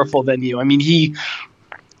more powerful than you. I mean,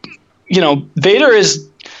 Vader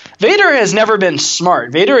has never been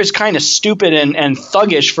smart. Vader is kind of stupid and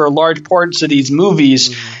thuggish for large parts of these movies.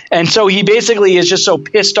 Mm-hmm. And so he basically is just so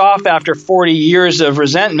pissed off after 40 years of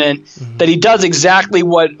resentment that he does exactly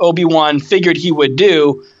what Obi-Wan figured he would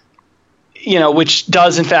do, which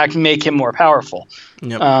does in fact make him more powerful.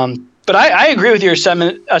 Yep. But I agree with your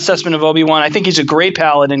assessment of Obi-Wan. I think he's a great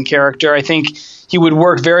paladin character. I think he would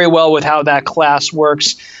work very well with how that class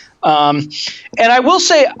works. And I will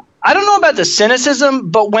say, I don't know about the cynicism,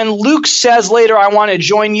 but when Luke says later, I want to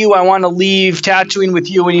join you, I want to leave Tatooine with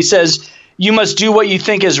you, and he says, you must do what you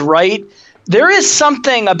think is right, there is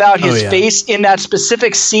something about his face in that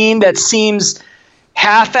specific scene that seems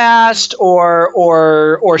half-assed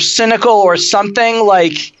or cynical or something.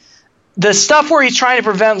 Like the stuff where he's trying to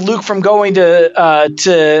prevent Luke from going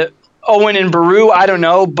to Owen and Beru, I don't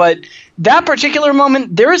know, but that particular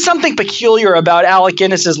moment, there is something peculiar about Alec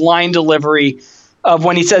Guinness's line delivery of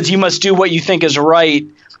when he says you must do what you think is right,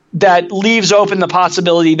 that leaves open the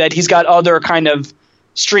possibility that he's got other kind of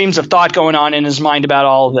streams of thought going on in his mind about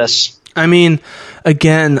all of this. I mean,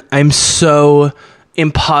 again, I'm so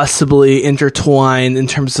impossibly intertwined in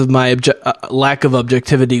terms of my lack of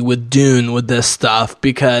objectivity with Dune with this stuff,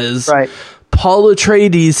 because Paul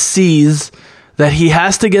Atreides sees that he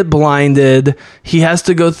has to get blinded, he has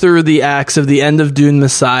to go through the acts of the end of Dune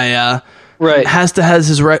Messiah, has to has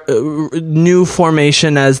his new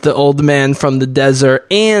formation as the old man from the desert,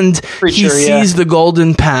 and he sees the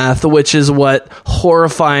golden path, which is what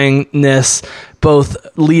horrifyingness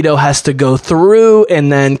both Leto has to go through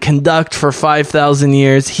and then conduct for 5,000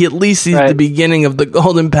 years. He at least sees the beginning of the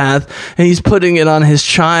golden path, and he's putting it on his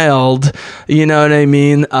child, you know what I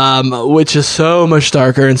mean? Which is so much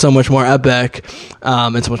darker and so much more epic.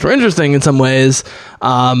 It's much more interesting in some ways.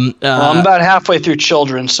 Well, I'm about halfway through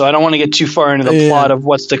Children, so I don't want to get too far into the plot of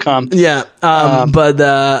what's to come. Yeah,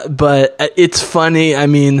 but it's funny. I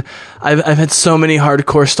mean, I've had so many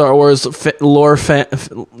hardcore Star Wars lore/fans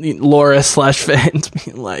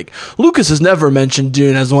being like, Lucas has never mentioned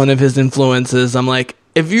Dune as one of his influences. I'm like,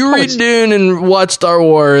 if you read Dune and watch Star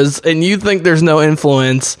Wars and you think there's no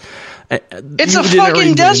influence, it's a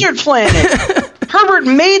fucking desert planet. Herbert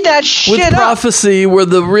made that shit with prophecy, where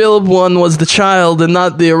the real one was the child and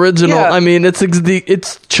not the original. Yeah. I mean,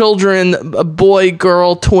 it's children, a boy,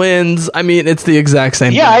 girl, twins. I mean, it's the exact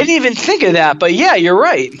same thing. Yeah, I didn't even think of that, but yeah, you're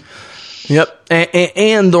right. Yep.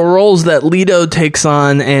 And the roles that Leto takes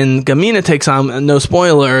on and Gamina takes on, no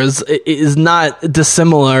spoilers, is not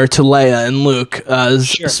dissimilar to Leia and Luke,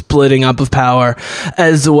 splitting up of power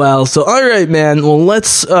as well. So, all right, man. Well,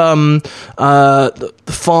 let's fall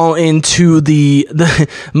into the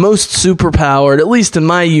most superpowered, at least in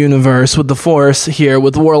my universe, with the Force here,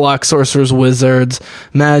 with warlock, sorcerers, wizards,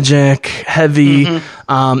 magic, heavy.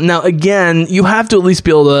 Mm-hmm. Now, again, you have to at least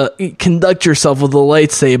be able to conduct yourself with a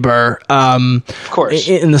lightsaber. Of course.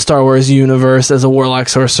 In the Star Wars universe as a warlock,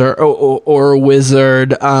 sorcerer, or a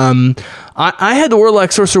wizard. I had the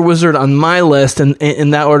warlock, sorcerer, wizard on my list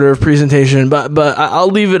in that order of presentation, but I'll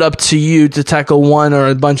leave it up to you to tackle one or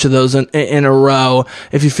a bunch of those in a row.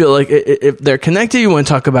 If you feel like if they're connected, you want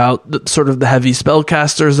to talk about sort of the heavy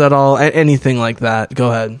spellcasters at all, anything like that.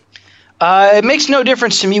 Go ahead. It makes no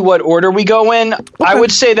difference to me what order we go in. Okay. I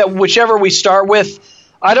would say that whichever we start with,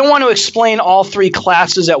 I don't want to explain all three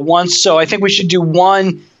classes at once, so I think we should do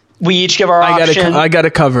one. We each give our option. I got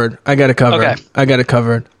it covered. Okay. I got it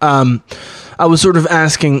covered. I was sort of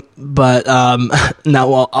asking, but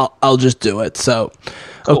now I'll just do it. So,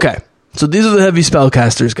 cool. Okay. So these are the heavy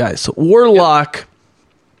spellcasters, guys. So Warlock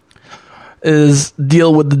is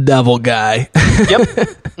deal with the devil guy. Yep.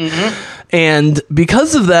 Mm-hmm. And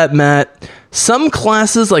because of that, Matt, some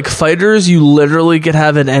classes like fighters, you literally could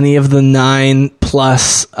have at any of the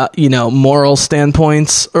 9+ moral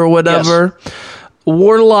standpoints or whatever. Yes.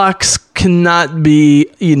 Warlocks cannot be,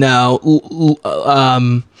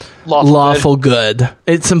 lawful good.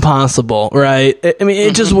 It's impossible, right? I mean,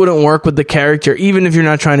 it just wouldn't work with the character, even if you're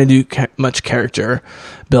not trying to do much character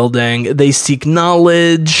building. They seek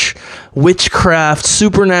knowledge, witchcraft,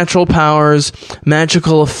 supernatural powers,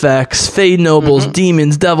 magical effects, fey nobles,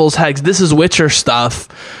 demons, devils, hags. This is Witcher stuff.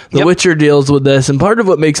 The Witcher deals with this, and part of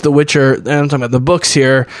what makes The Witcher, and I'm talking about the books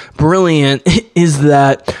here, brilliant, is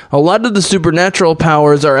that a lot of the supernatural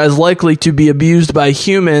powers are as likely to be abused by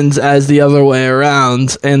humans as the other way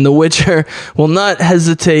around, and The Witcher will not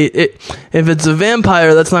hesitate. If it's a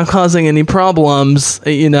vampire that's not causing any problems,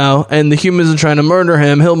 and the humans are trying to murder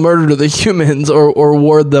him, he'll murder the humans or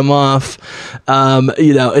ward them off.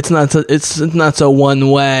 It's not so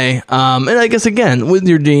one way. And I guess again, with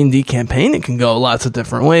your D&D campaign, it can go lots of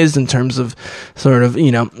different ways in terms of sort of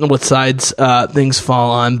what sides things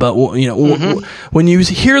fall on. But when you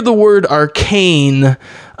hear the word arcane,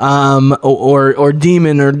 or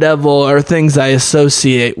demon or devil are things I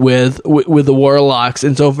associate with the warlocks,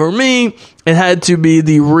 and so for me, it had to be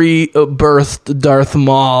the rebirthed Darth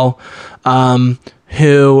Maul.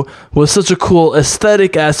 Who was such a cool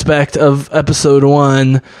aesthetic aspect of episode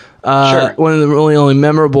 1. One of the really only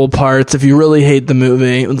memorable parts, if you really hate the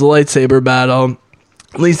movie, the lightsaber battle.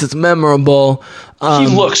 At least it's memorable. He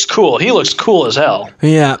looks cool. He looks cool as hell.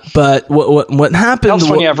 Yeah, but what happened... Helps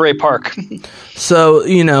when you have Ray Park. So,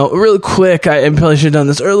 really quick, I probably should have done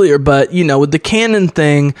this earlier, but, with the canon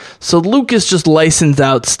thing, so Lucas just licensed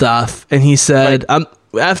out stuff, and he said... Right.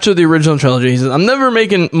 After the original trilogy, he says, I'm never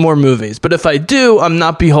making more movies, but if I do, I'm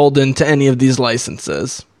not beholden to any of these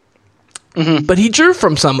licenses. Mm-hmm. But he drew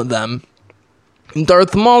from some of them.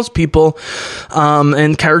 Darth Maul's people,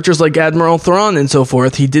 and characters like Admiral Thrawn and so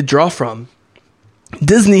forth, he did draw from.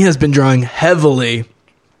 Disney has been drawing heavily.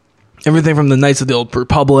 Everything from the Knights of the Old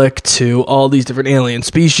Republic to all these different alien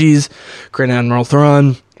species, Grand Admiral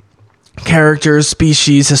Thrawn. characters,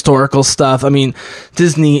 species, historical stuff. I mean,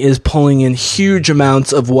 Disney is pulling in huge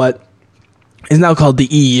amounts of what is now called the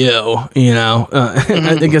EU, you know.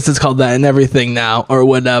 I guess it's called that in everything now, or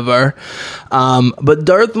whatever. But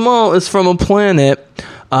Darth Maul is from a planet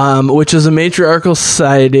which is a matriarchal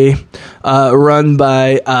society run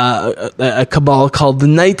by a cabal called the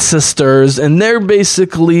Night Sisters, and they're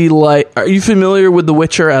basically like... Are you familiar with The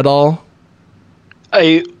Witcher at all?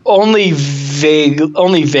 Only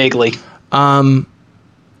vaguely. You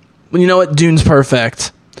know what? Dune's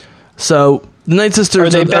perfect. So... The Night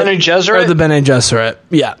Sisters are they Bene Gesserit? Are the Bene Gesserit,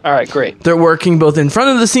 yeah. All right, great. They're working both in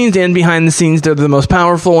front of the scenes and behind the scenes. They're the most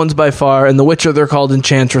powerful ones by far. In The Witcher, they're called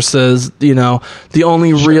enchantresses. You know, the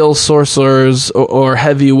only real sorcerers or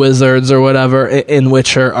heavy wizards or whatever in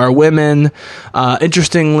Witcher are women.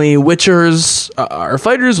 Interestingly, Witchers are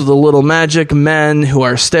fighters with a little magic. Men who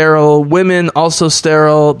are sterile. Women also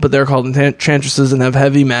sterile, but they're called enchantresses and have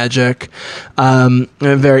heavy magic.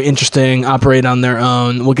 Very interesting. Operate on their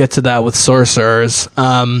own. We'll get to that with sorcerers.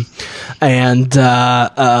 And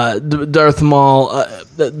Darth Maul,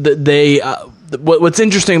 what's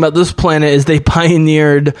interesting about this planet is they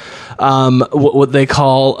pioneered what they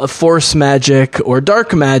call a force magic or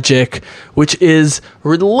dark magic, which is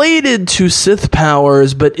related to Sith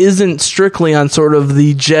powers, but isn't strictly on sort of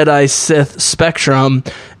the Jedi-Sith spectrum,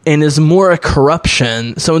 and is more a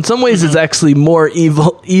corruption. So in some ways, it's actually more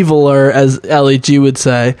eviler, as LEG would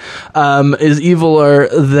say, is eviler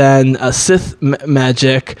than a Sith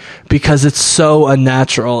magic because it's so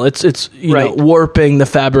unnatural. It's you know, warping the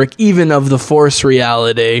fabric even of the Force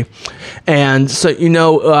reality. And so, you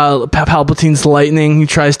know, Palpatine's lightning he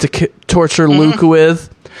tries to torture Luke with.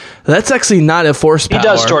 That's actually not a Force power. He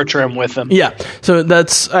does torture him with them. Yeah. So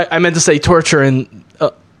that's... I meant to say torture and...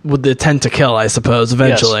 with the intent to kill, I suppose,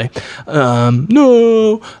 eventually. Yes.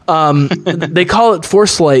 They call it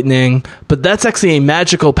Force Lightning, but that's actually a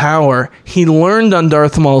magical power he learned on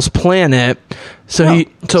Darth Maul's planet. So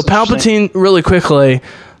Palpatine, really quickly...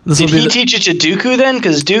 Did he teach it to Dooku then?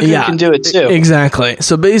 Because Dooku can do it too. Exactly.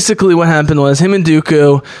 So basically what happened was him and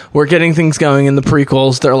Dooku were getting things going in the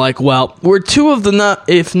prequels. They're like, well, we're we're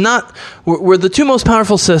the two most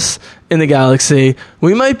powerful Siths in the galaxy.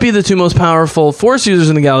 We might be the two most powerful Force users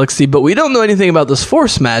in the galaxy, but we don't know anything about this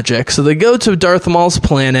Force magic. So they go to Darth Maul's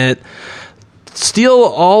planet, steal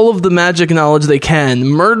all of the magic knowledge they can,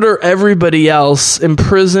 murder everybody else,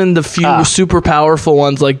 imprison the few super powerful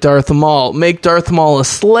ones like Darth Maul, make Darth Maul a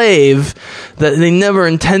slave. That they never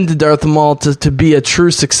intended Darth Maul to be a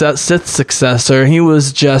true Sith successor. He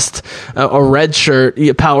was just a red shirt,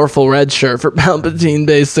 a powerful red shirt for Palpatine,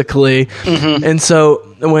 basically. And so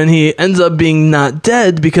when he ends up being not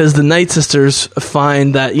dead because the Night Sisters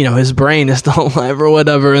find that, you know, his brain is still alive or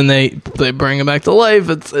whatever, and they bring him back to life.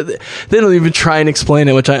 They don't even try and explain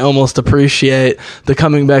it, which I almost appreciate, the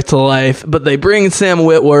coming back to life. But they bring Sam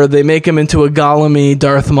Witwer, they make him into a Gollum-y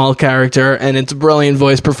Darth Maul character, and it's brilliant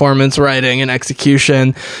voice performance, writing, and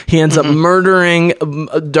execution. He ends up murdering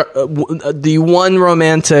the one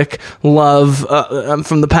romantic love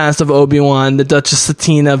from the past of Obi-Wan, the Duchess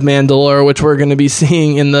Satine of Mandalore, which we're going to be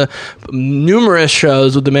seeing in the numerous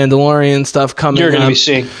shows with the Mandalorian stuff coming. You're going to be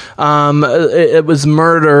seeing. It was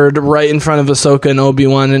murdered right in front of Ahsoka and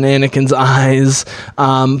Obi-Wan and Anakin's eyes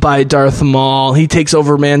by Darth Maul. He takes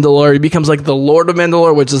over Mandalore. He becomes like the Lord of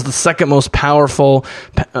Mandalore, which is the second most powerful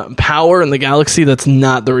power in the galaxy that's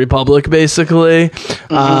not the Republic, basically,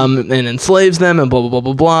 and enslaves them and blah, blah, blah,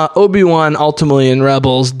 blah, blah. Obi-Wan ultimately in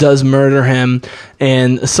Rebels does murder him.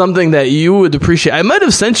 And something that you would appreciate, I might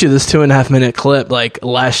have sent you this 2.5-minute clip like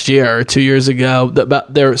last year or 2 years ago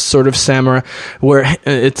about their sort of samurai, where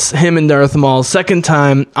it's him and Darth Maul second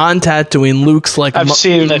time on Tatooine. Luke's like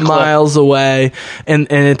miles away, and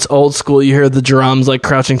it's old school. You hear the drums like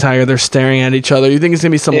Crouching Tiger. They're staring at each other. You think it's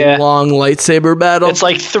gonna be some long lightsaber battle? It's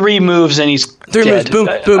like 3 moves and he's Three moves, boom,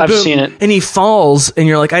 boom, I've boom. seen it. And he falls, and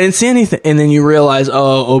you're like, I didn't see anything. And then you realize,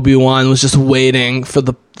 oh, Obi-Wan was just waiting for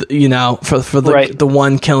the, you know, for the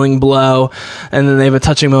one killing blow. And then they have a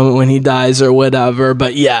touching moment when he dies or whatever.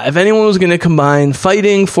 But yeah, if anyone was going to combine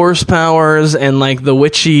fighting, force powers, and like the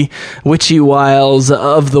witchy wiles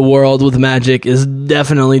of the world with magic, is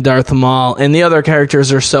definitely Darth Maul. And the other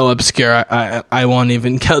characters are so obscure, I won't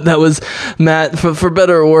even count. That was, Matt, for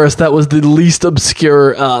better or worse, that was the least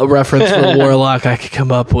obscure reference for Warlock I could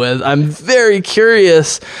come up with. I'm very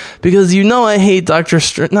curious because I hate Doctor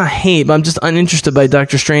Strange. Not hate, but I'm just uninterested by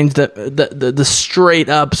Doctor Strange. The straight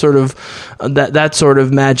up sort of that sort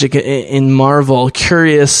of magic in Marvel.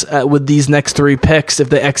 Curious with these next 3 picks if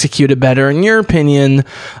they execute it better. In your opinion,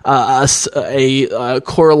 a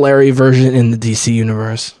corollary version in the DC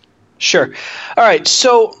universe. Sure. All right.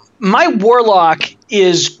 So my warlock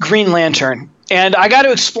is Green Lantern, and I got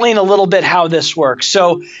to explain a little bit how this works.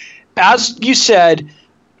 So, as you said,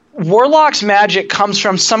 warlock's magic comes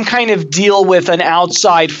from some kind of deal with an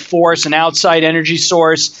outside force, an outside energy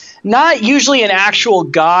source. Not usually an actual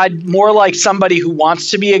god, more like somebody who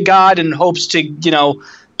wants to be a god and hopes to,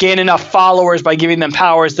 gain enough followers by giving them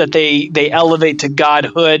powers that they elevate to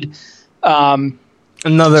godhood. Another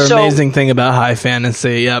amazing thing about high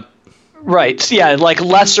fantasy. Yep. Right. Yeah, like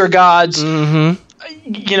lesser gods.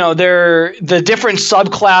 Mm-hmm. They're the different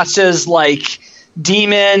subclasses like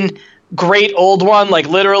demon, great old one. Like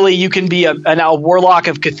literally, you can be a warlock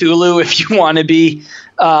of Cthulhu if you want to be.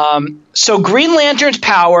 So Green Lantern's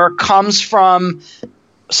power comes from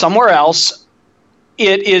somewhere else.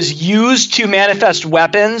 It is used to manifest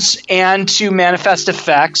weapons and to manifest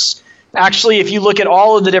effects. Actually, if you look at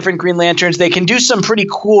all of the different Green Lanterns, they can do some pretty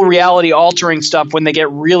cool reality-altering stuff when they get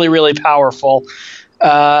really, really powerful.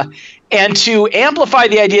 And to amplify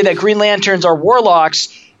the idea that Green Lanterns are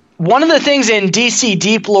warlocks, one of the things in DC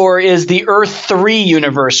Deep Lore is the Earth 3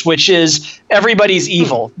 universe, which is everybody's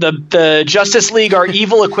evil. The Justice League are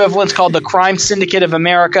evil equivalents called the Crime Syndicate of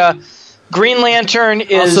America. Green Lantern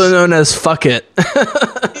is also known as Fuck It.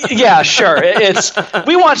 Yeah, sure.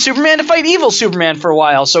 We want Superman to fight evil Superman for a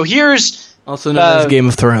while. So here's also known as Game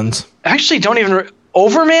of Thrones. Actually, don't even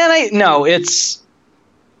Overman. No, it's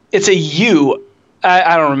a U.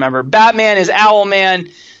 I don't remember. Batman is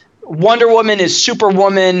Owlman. Wonder Woman is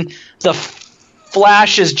Superwoman. The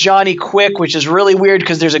Flash is Johnny Quick, which is really weird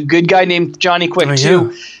because there's a good guy named Johnny Quick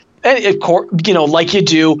too. And of course, like you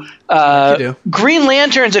do. Green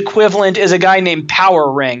Lantern's equivalent is a guy named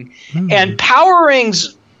Power Ring, and Power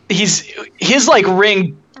Ring's his like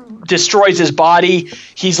ring destroys his body.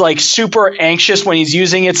 He's like super anxious when he's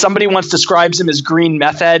using it. Somebody once describes him as green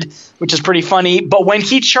meth head, which is pretty funny. But when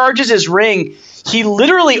he charges his ring, he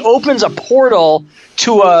literally opens a portal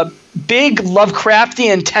to a big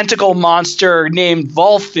Lovecraftian tentacle monster named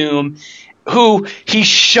Volthoom, who he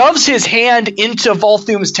shoves his hand into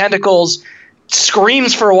Volthoom's tentacles,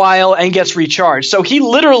 screams for a while, and gets recharged. So he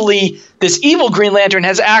literally, this evil Green Lantern,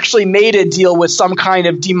 has actually made a deal with some kind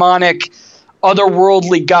of demonic,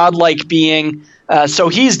 otherworldly, godlike being. So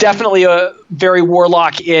he's definitely a very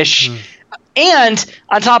warlock-ish. And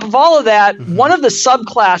on top of all of that, one of the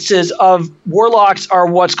subclasses of warlocks are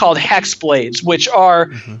what's called hexblades, which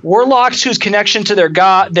are warlocks whose connection to their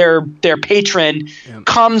god, their patron,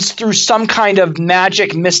 comes through some kind of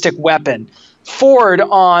magic mystic weapon. Ford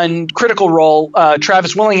on Critical Role,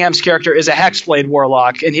 Travis Willingham's character is a hexblade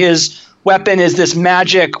warlock, and his weapon is this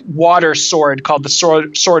magic water sword called the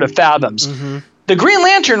Sword of Fathoms. The Green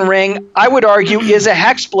Lantern ring, I would argue, is a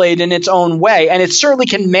hexblade in its own way, and it certainly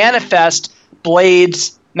can manifest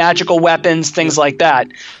blades, magical weapons, things like that.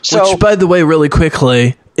 So, which, by the way, really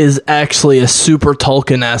quickly, is actually a super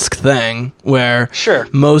Tolkien-esque thing, where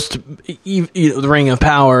most, the Ring of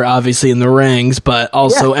Power, obviously in the rings, but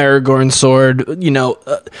also Aragorn's sword,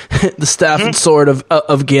 the staff and sword of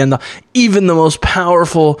Gandalf. Even the most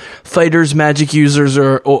powerful fighters, magic users,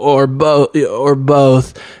 or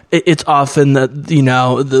both. It's often that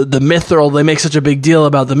the mithril. They make such a big deal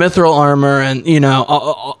about the mithril armor, and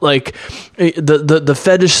like the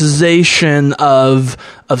fetishization of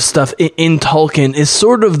stuff in Tolkien is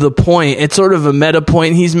sort of the point. It's sort of a meta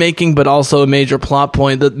point he's making, but also a major plot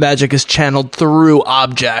point that magic is channeled through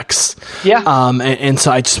objects. Yeah. And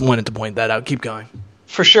so I just wanted to point that out. Keep going.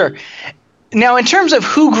 For sure. Now, in terms of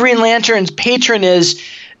who Green Lantern's patron is,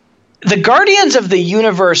 the Guardians of the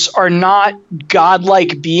Universe are not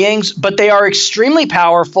godlike beings, but they are extremely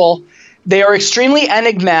powerful. They are extremely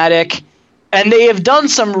enigmatic, and they have done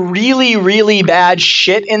some really, really bad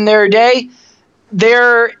shit in their day.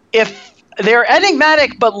 They're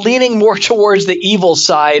enigmatic, but leaning more towards the evil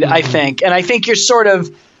side, I think. And I think you're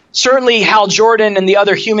certainly Hal Jordan and the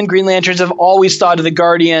other human Green Lanterns have always thought of the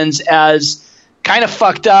Guardians as kind of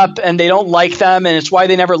fucked up, and they don't like them, and it's why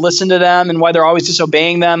they never listen to them and why they're always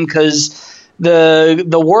disobeying them, because the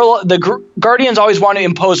Guardians always want to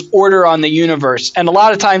impose order on the universe, and a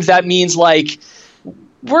lot of times that means like,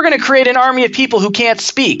 we're going to create an army of people who can't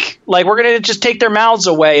speak. Like, we're going to just take their mouths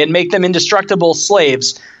away and make them indestructible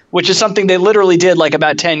slaves, which is something they literally did like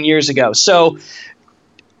about 10 years ago. So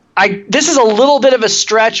this is a little bit of a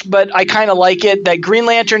stretch, but I kind of like it, that Green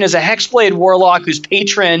Lantern is a hexblade warlock whose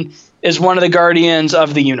patron is one of the Guardians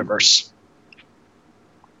of the Universe.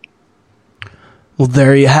 Well,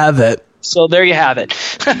 there you have it. So there you have it.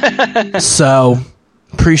 So,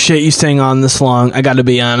 appreciate you staying on this long. I got to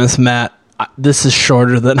be honest, Matt. this is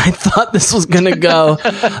shorter than I thought this was going to go.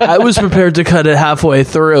 I was prepared to cut it halfway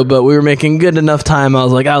through, but we were making good enough time. I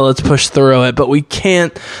was like, let's push through it. But we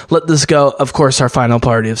can't let this go. Of course, our final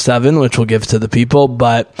party of 7, which we'll give to the people,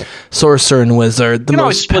 but Sorcerer and Wizard, the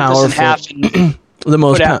most powerful. This in half and the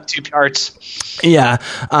most put out 2 parts. Yeah.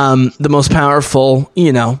 The most powerful,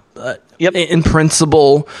 in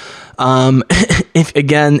principle.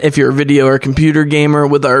 If you're a video or computer gamer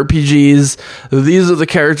with RPGs, these are the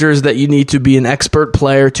characters that you need to be an expert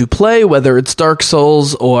player to play, whether it's Dark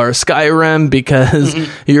Souls or Skyrim, because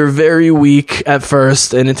you're very weak at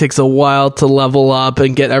first and it takes a while to level up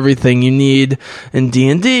and get everything you need. In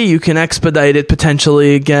D&D, you can expedite it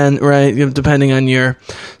potentially again, right? Depending on your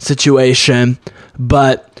situation.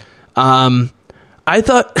 But, I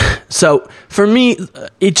thought, so for me,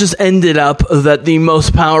 it just ended up that the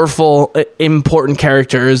most powerful, important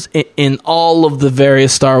characters in all of the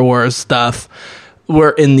various Star Wars stuff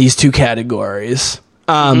were in these 2 categories.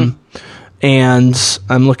 And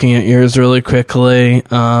I'm looking at yours really quickly.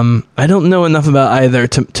 I don't know enough about either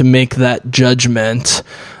to make that judgment.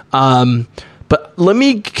 But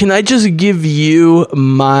can I just give you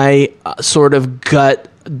my sort of gut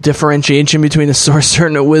differentiation between a sorcerer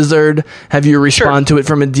and a wizard, have you respond to it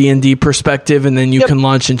from a D&D perspective, and then you can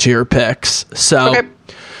launch into your picks. So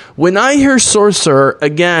when I hear sorcerer,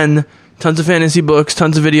 again, tons of fantasy books,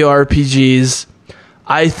 tons of video RPGs,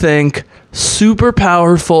 I think super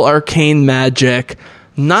powerful arcane magic,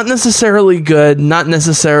 not necessarily good, not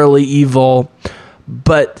necessarily evil,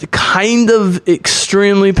 but kind of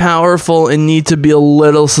extremely powerful and need to be a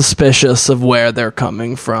little suspicious of where they're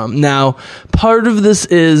coming from. Now, part of this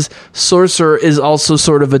is sorcerer is also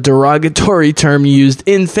sort of a derogatory term used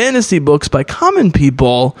in fantasy books by common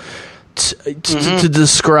people to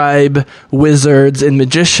describe wizards and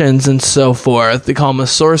magicians and so forth. They call them a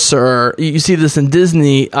sorcerer. You see this in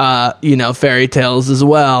Disney, fairy tales as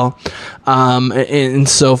well, and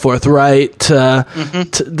so forth, right? I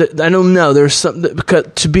don't know. There's something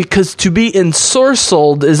because to be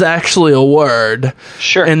ensorcelled is actually a word,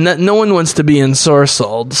 sure, and that no one wants to be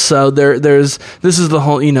ensorcelled. So this is the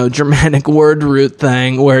whole Germanic word root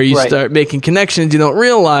thing where you start making connections you don't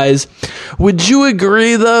realize. Would you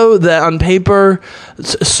agree though that on paper,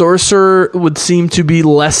 sorcerer would seem to be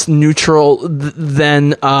less neutral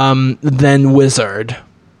than wizard?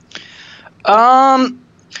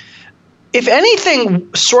 If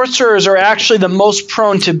anything, sorcerers are actually the most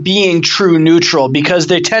prone to being true neutral because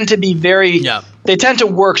they tend to be they tend to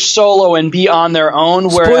work solo and be on their own.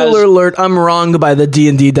 Spoiler alert, I'm wrong by the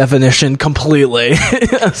D&D definition completely.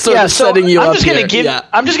 Setting you up here.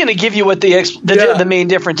 I'm just going to give you what the main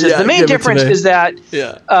difference is. The main difference is that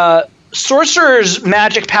sorcerer's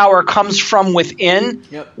magic power comes from within.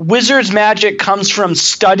 Wizard's magic comes from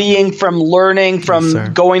studying, from learning,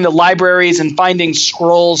 from going to libraries and finding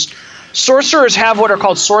scrolls. Sorcerers have what are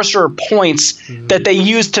called sorcerer points that they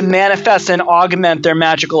use to manifest and augment their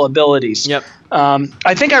magical abilities.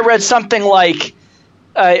 I think I read something like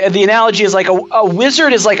the analogy is like a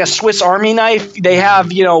wizard is like a Swiss Army knife. They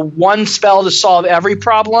have one spell to solve every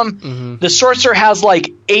problem. The sorcerer has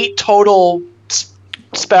like 8 total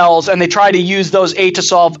spells, and they try to use those 8 to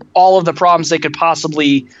solve all of the problems they could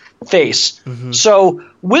possibly face. So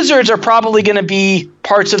wizards are probably going to be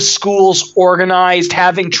parts of schools, organized,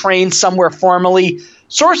 having trained somewhere formally.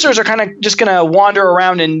 Sorcerers are kind of just going to wander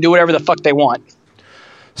around and do whatever the fuck they want.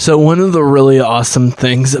 So one of the really awesome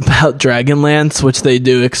things about Dragonlance, which they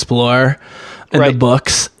do explore in the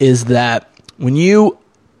books, is that when you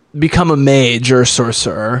become a mage or a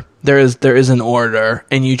sorcerer, there is an order,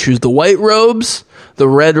 and you choose the white robes, the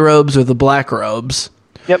red robes, or the black robes.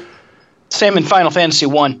 Same in Final Fantasy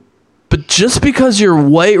 1. But just because you're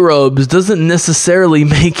white robes doesn't necessarily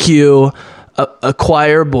make you a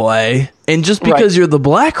choir boy, and just because you're the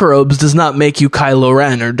black robes does not make you Kylo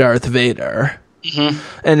Ren or Darth Vader.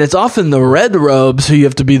 And it's often the red robes who you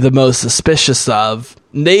have to be the most suspicious of.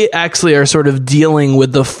 They actually are sort of dealing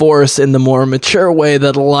with the Force in the more mature way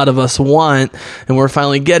that a lot of us want, and we're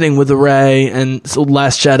finally getting with Rey and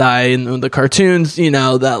Last Jedi and the cartoons,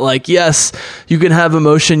 that like, yes, you can have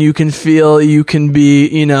emotion, you can feel, you can be,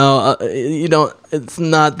 it's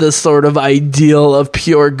not this sort of ideal of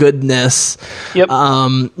pure goodness.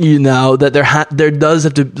 That there does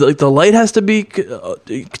have to, like, the light has to be,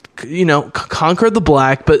 conquer the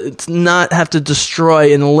black, but it's not have to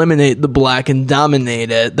destroy and eliminate the black and dominate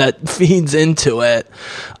eliminate it that feeds into it.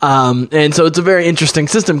 And so it's a very interesting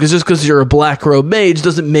system, because just because you're a black robe mage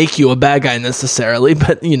doesn't make you a bad guy necessarily,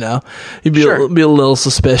 but you'd be a little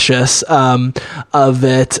suspicious of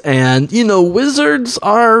it. And wizards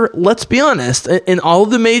are, let's be honest, in all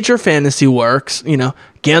the major fantasy works,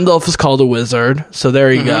 Gandalf is called a wizard, so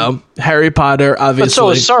there you go. Harry Potter, obviously. But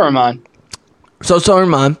so is Saruman.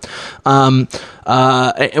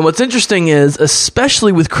 And what's interesting is,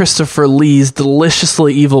 especially with Christopher Lee's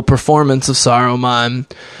deliciously evil performance of Saruman,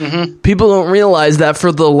 people don't realize that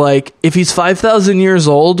for if he's 5,000 years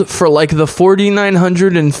old, for the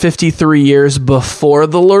 4,953 years before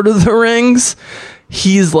The Lord of the Rings,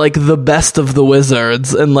 he's the best of the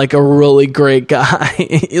wizards and a really great guy.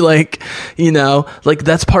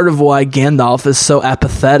 That's part of why Gandalf is so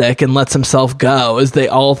apathetic and lets himself go, is they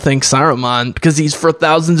all think Saruman, because he's for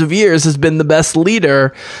thousands of years has been the best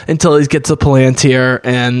leader until he gets a Palantir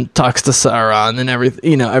and talks to Sauron and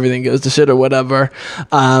everything goes to shit or whatever.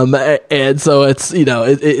 And so it's,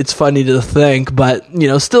 it's funny to think, but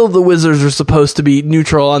still the wizards are supposed to be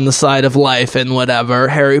neutral on the side of life and whatever.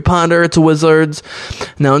 Harry Potter, it's wizards.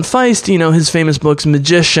 Now in Feist, his famous books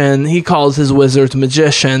Magician, he calls his wizards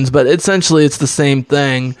magicians, but essentially it's the same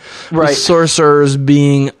thing. Right. With sorcerers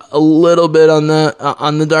being a little bit on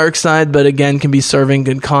the dark side, but again can be serving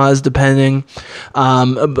good cause depending.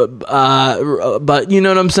 But you know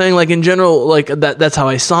what I'm saying? In general, that's how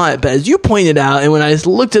I saw it. But as you pointed out, and when I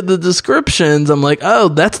looked at the descriptions, I'm like, oh,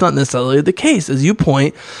 that's not necessarily the case. As you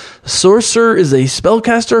point, sorcerer is a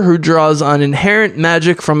spellcaster who draws on inherent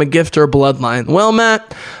magic from a gift or bloodline. Well,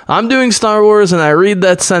 Matt, I'm doing Star Wars and I read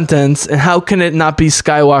that sentence, and how can it not be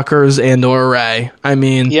Skywalker's and or Rey? I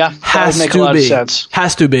mean, yeah, that would make a lot of sense.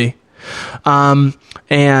 Has to be. I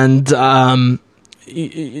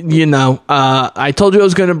told you I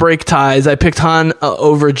was going to break ties. I picked Han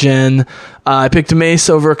over Jyn. I picked Mace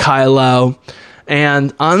over Kylo.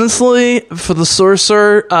 And honestly, for the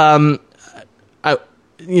sorcerer,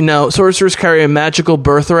 sorcerers carry a magical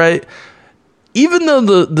birthright. Even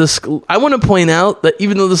though I want to point out that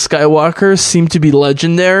even though the Skywalkers seem to be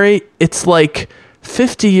legendary, it's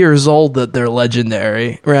 50 years old that they're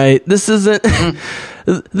legendary, right? This isn't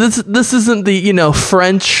this isn't the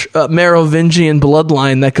French Merovingian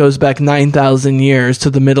bloodline that goes back 9,000 years to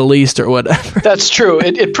the Middle East or whatever. That's true.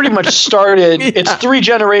 It pretty much started. Yeah. It's 3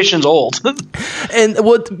 generations old. And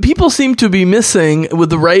what people seem to be missing with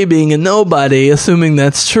the Rey being a nobody, assuming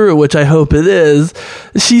that's true, which I hope it is,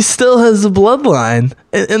 she still has a bloodline.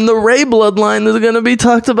 And the Rey bloodline is going to be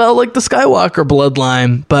talked about like the Skywalker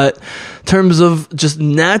bloodline. But in terms of just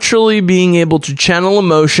naturally being able to channel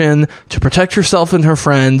emotion, to protect herself and her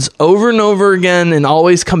friends over and over again and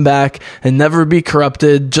always come back and never be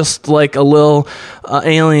corrupted, just like a little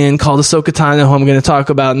alien called Ahsoka Tano, who I'm going to talk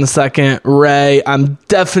about in a second. Rey, I'm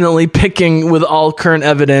definitely picking with all current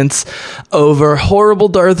evidence over horrible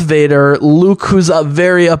Darth Vader, Luke, who's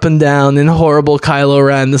very up and down, and horrible Kylo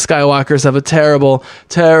Ren. The Skywalkers have a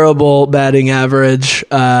terrible batting average,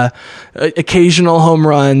 occasional home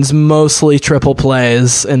runs, mostly triple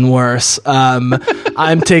plays and worse.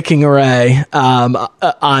 I'm taking Rey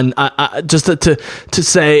on just to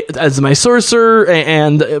say as my sorcerer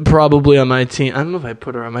and probably on my team. I don't know if I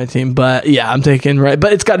put her on my team, but yeah, I'm taking Rey.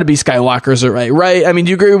 But it's got to be Skywalkers or Rey, right? I mean, do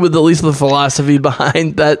you agree with at least the philosophy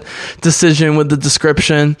behind that decision with the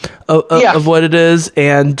description of what it is?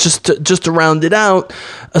 And just to round it out,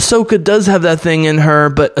 Ahsoka does have that thing in her,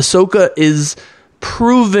 but Ahsoka is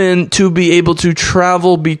proven to be able to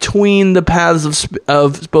travel between the paths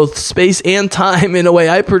of both space and time in a way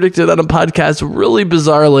I predicted on a podcast really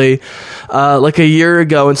bizarrely like a year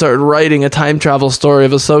ago, and started writing a time travel story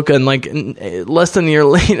of Ahsoka, and like less than a year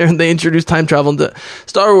later they introduced time travel into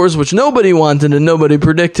Star Wars, which nobody wanted and nobody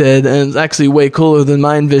predicted, and it's actually way cooler than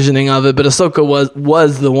my envisioning of it. But Ahsoka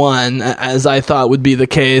was the one, as I thought would be the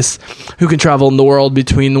case, who can travel in the world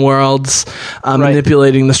between worlds,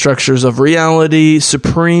 manipulating the structures of reality,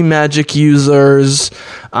 supreme magic users,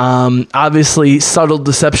 obviously subtle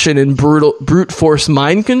deception and brute force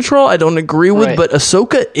mind control. I don't agree with, but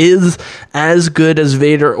Ahsoka is as good as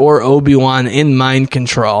Vader or Obi-Wan in mind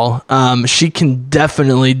control. She can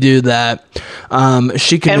definitely do that.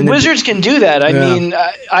 She can, and wizards can do that. I mean,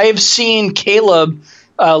 I have seen Caleb,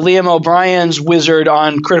 Liam O'Brien's wizard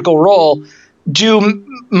on Critical Role, do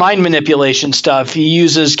mind manipulation stuff. He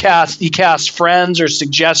casts friends or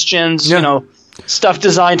suggestions, stuff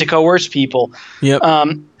designed to coerce people. Yep.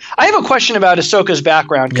 I have a question about Ahsoka's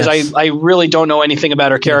background because I really don't know anything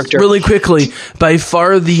about her character. Really quickly, by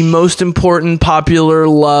far the most important, popular,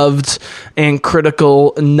 loved, and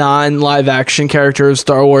critical non-live action character of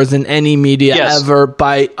Star Wars in any media ever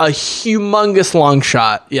by a humongous long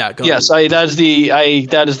shot. Yeah, go ahead.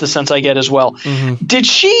 That is the sense I get as well.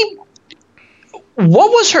 Mm-hmm.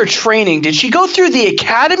 What was her training? Did she go through the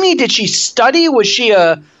academy? Did she study? Was she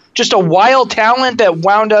just a wild talent that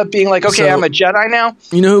wound up being like, okay, I'm a Jedi now?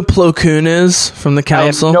 You know who Plo Koon is from the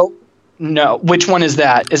Council? No. Which one is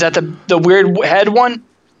that? Is that the weird head one?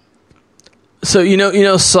 So you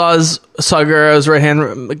know Saw Gerrera's right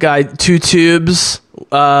hand guy, Two Tubes.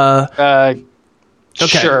 Okay.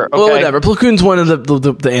 Sure. Okay. Well, whatever. Plo Koon's one of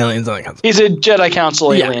the aliens on the Council. He's a Jedi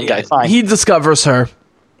Council alien guy. Fine. He discovers her.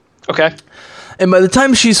 Okay. And by the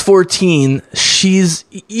time she's 14, she's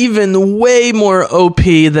even way more OP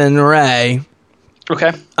than Rey.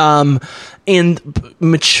 Okay. And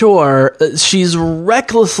mature. She's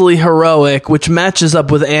recklessly heroic, which matches up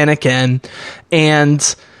with Anakin. And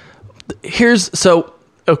So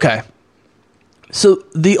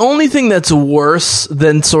the only thing that's worse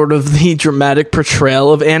than sort of the dramatic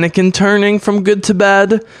portrayal of Anakin turning from good to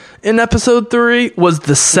bad in Episode 3 was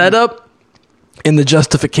the setup and the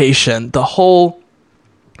justification. The whole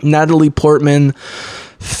Natalie Portman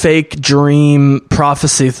fake dream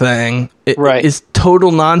prophecy thing is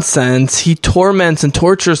total nonsense. He torments and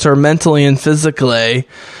tortures her mentally and physically.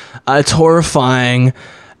 It's horrifying.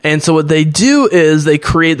 And so what they do is they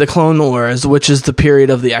create the Clone Wars, which is the period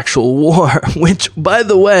of the actual war, which, by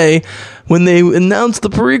the way, when they announced the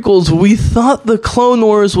prequels, we thought the Clone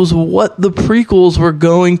Wars was what the prequels were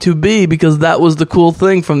going to be, because that was the cool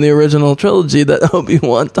thing from the original trilogy that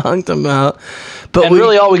Obi-Wan talked about. But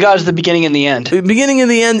really all we got is the beginning and the end. The beginning and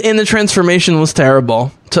the end, and the transformation was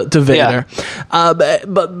terrible to Vader. Yeah.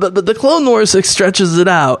 But the Clone Wars stretches it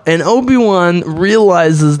out, and Obi-Wan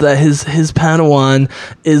realizes that his Padawan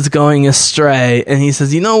is going astray, and he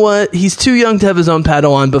says, you know what? He's too young to have his own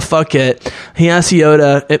Padawan, but fuck it. He asks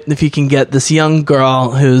Yoda if he can get this young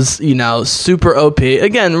girl who's, super OP.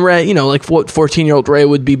 Again, Rey, like what 14-year-old Rey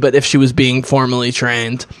would be, but if she was being formally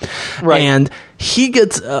trained. Right. And he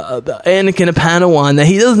gets Anakin a Padawan that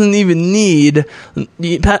he doesn't even need.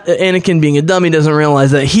 Anakin, being a dummy, doesn't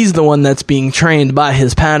realize that he's the one that's being trained by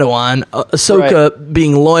his Padawan. Ahsoka,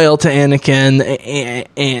 being loyal to Anakin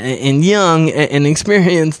and young and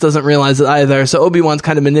experienced, doesn't realize it either. So Obi-Wan's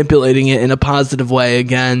kind of manipulating it in a positive way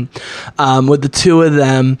again, with the two of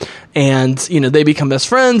them. And, they become best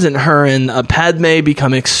friends, and her and Padme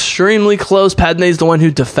become extremely close. Padme's the one who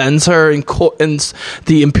defends her in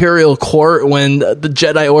the Imperial Court when the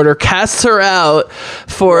Jedi Order casts her out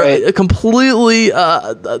for completely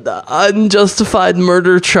unjustified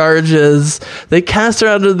murder charges. They cast her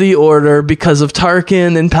out of the Order because of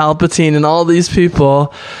Tarkin and Palpatine and all these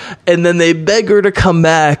people. And then they beg her to come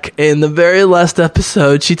back. In the very last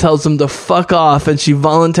episode, she tells them to fuck off, and she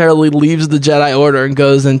voluntarily leaves the Jedi Order and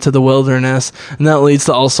goes into the wilderness, and that leads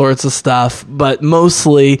to all sorts of stuff, but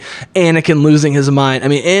mostly Anakin losing his mind. I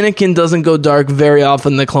mean, Anakin doesn't go dark very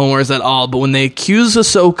often in the Clone Wars at all, but when they accuse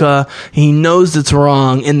Ahsoka, he knows it's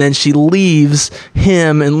wrong, and then she leaves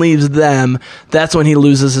him and leaves them, that's when he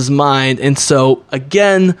loses his mind. And so,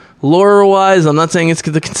 again, lore-wise, I'm not saying it's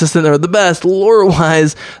the consistent or the best,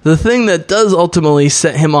 lore-wise, the thing that does ultimately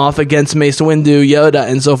set him off against Mace Windu, Yoda,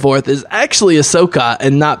 and so forth is actually Ahsoka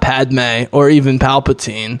and not Padme or even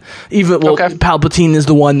Palpatine. Palpatine is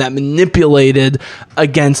the one that manipulated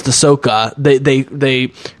against Ahsoka. They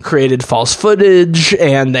created false footage,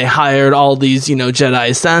 and they hired all these, Jedi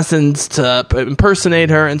assassins to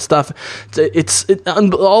impersonate her and stuff.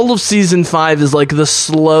 All of season 5 is like the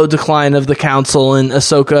slow decline of the Council, and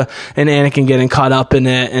Ahsoka and Anakin getting caught up in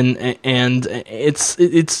it, and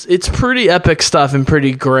it's pretty epic stuff and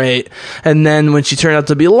pretty great. And then when she turned out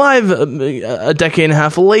to be alive a decade and a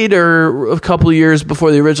half later, a couple of years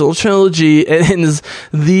before the original trilogy, and is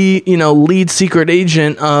the lead secret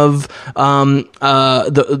agent of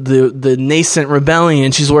the nascent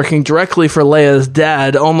rebellion. She's working directly for Leia's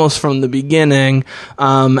dad almost from the beginning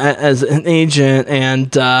as an agent, and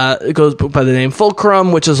it goes by the name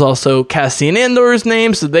Fulcrum, which is also Cassian Andor's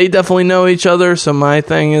name. So they definitely know each other. So my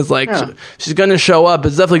thing is like, she's going to show up.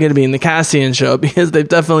 It's definitely going to be in the Cassian show because they've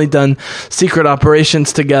definitely done secret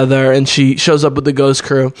operations together, and she shows up with the Ghost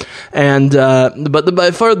Crew. And but by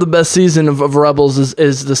far the best season of Rebels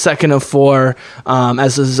is the second of 4,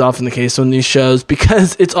 as is often the case on these shows,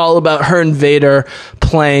 because it's all about her and Vader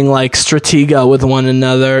playing like Stratega with one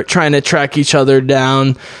another, trying to track each other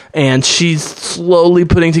down, and she's slowly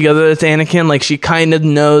putting together this Anakin. Like, she kind of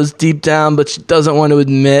knows deep down, but she doesn't want to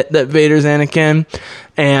admit that Vader's Anakin.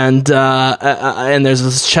 And there's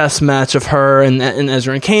this chess match of her and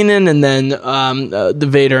Ezra and Kanan, and then the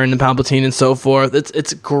Vader and the Palpatine and so forth.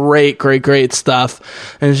 It's great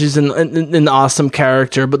stuff, and she's an awesome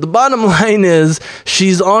character. But the bottom line is,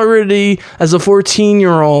 she's already, as a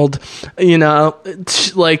 14-year-old,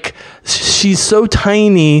 she's so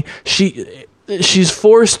tiny. She's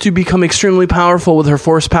forced to become extremely powerful with her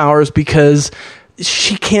Force powers because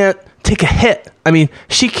she can't take a hit. I mean,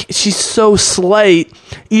 she's so slight,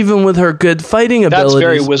 even with her good fighting abilities. That's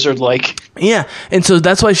very wizard-like. Yeah, and so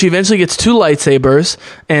that's why she eventually gets 2 lightsabers,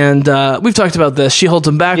 and we've talked about this. She holds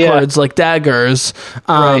them backwards like daggers,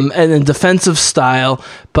 and in defensive style.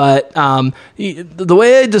 But the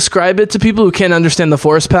way I describe it to people who can't understand the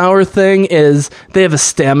Force power thing is they have a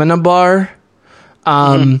stamina bar.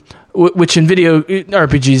 Which in video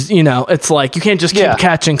RPGs, it's like you can't just keep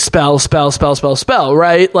catching spell,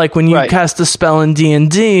 right? Like when you cast a spell in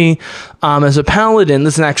D&D as a paladin,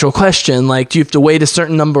 this is an actual question. Like, do you have to wait a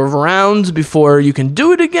certain number of rounds before you can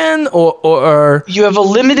do it again, or you have a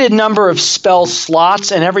limited number of spell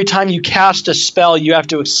slots, and every time you cast a spell, you have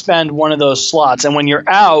to expend one of those slots, and when you're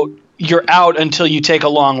out until you take a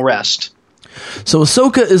long rest. So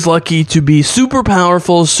Ahsoka is lucky to be super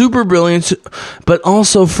powerful, super brilliant, but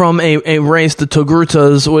also from a race, the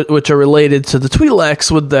Togrutas, which are related to the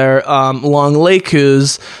Twi'leks with their long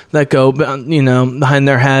lekkus that go, behind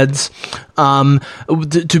their heads.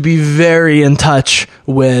 To be very in touch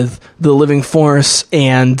with the living Force,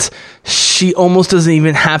 and she almost doesn't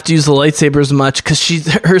even have to use the lightsabers much because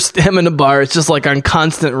her stamina bar is just like on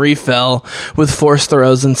constant refill with Force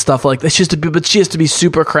throws and stuff like that. She has to be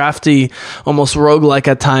super crafty, almost roguelike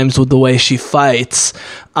at times with the way she fights.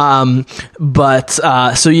 So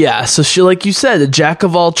she, like you said, a jack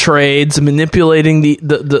of all trades, manipulating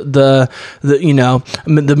the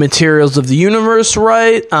materials of the universe,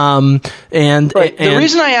 right? The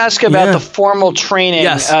reason I ask about the formal training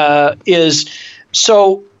is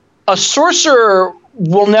so a sorcerer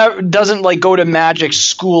doesn't like go to magic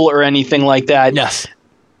school or anything like that. Yes.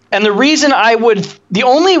 And the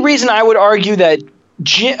only reason I would argue that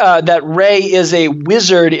that Rey is a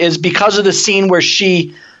wizard is because of the scene where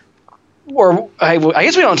I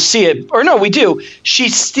guess we don't see it, or no, we do. She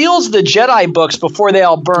steals the Jedi books before they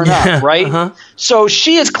all burn up, right? Uh-huh. So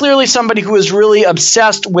she is clearly somebody who is really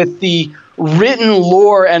obsessed with the written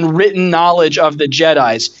lore and written knowledge of the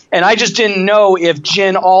Jedis. And I just didn't know if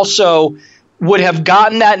Jyn also would have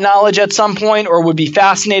gotten that knowledge at some point or would be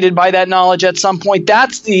fascinated by that knowledge at some point.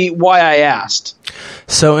 That's why I asked.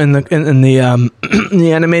 So in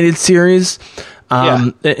the animated series,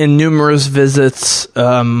 in numerous visits,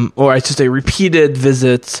 or I should say repeated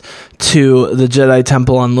visits to the Jedi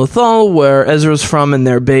Temple on Lothal, where Ezra's from and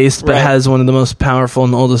they're based, but has one of the most powerful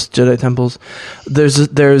and oldest Jedi temples.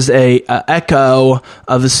 There's a echo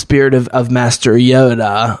of the spirit of Master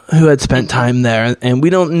Yoda, who had spent time there, and we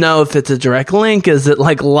don't know if it's a direct link. Is it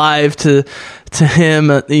like live to him,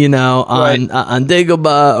 on Dagobah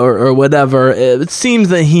or whatever? It seems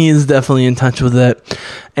that he is definitely in touch with it.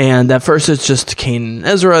 And at first it's just Kanan and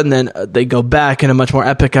Ezra, and then they go back in a much more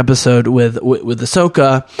epic episode with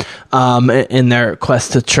Ahsoka, in their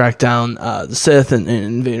quest to track down the Sith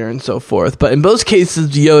and Vader and so forth. But in both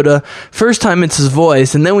cases, Yoda, first time it's his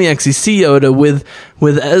voice, and then we actually see Yoda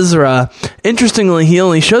with Ezra. Interestingly, he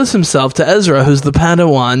only shows himself to Ezra, who's the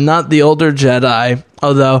Padawan, not the older Jedi.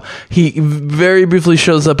 Although he very briefly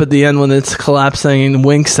shows up at the end when it's collapsing and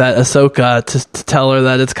winks at Ahsoka to tell her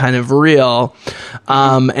that it's kind of real,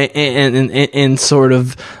 and sort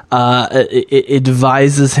of it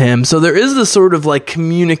advises him. So there is this sort of like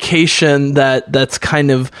communication that's kind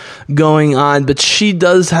of going on. But she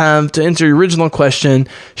does have, to answer your original question,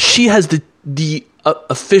 she has the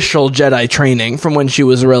official Jedi training from when she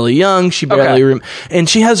was really young. She barely and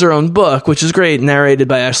she has her own book, which is great, narrated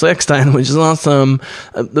by Ashley Eckstein, which is awesome,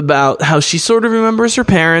 about how she sort of remembers her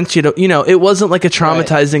parents. It wasn't like a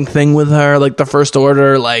traumatizing thing with her, like the First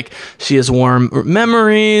Order. Like, she has warm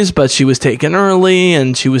memories, but she was taken early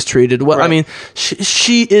and she was treated well. I mean,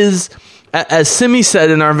 she is as Simi said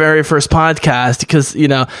in our very first podcast, because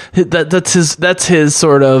that's his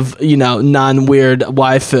sort of non-weird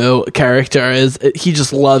waifu character, is he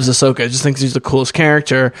just loves Ahsoka. Just thinks he's the coolest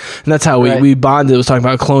character, and that's how we bonded. Was talking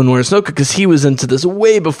about Clone Wars Ahsoka, because he was into this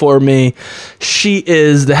way before me. She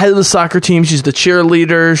is the head of the soccer team. She's the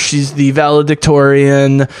cheerleader. She's the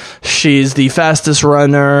valedictorian. She's the fastest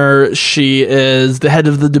runner. She is the head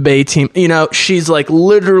of the debate team. She's like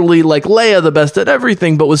literally like Leia, the best at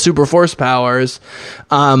everything, but with super force powers,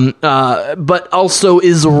 but also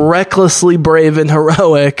is recklessly brave and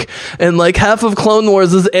heroic. And like half of Clone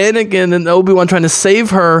Wars is Anakin and Obi-Wan trying to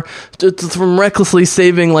save her from recklessly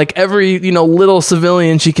saving like every little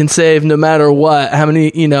civilian she can save, no matter what, how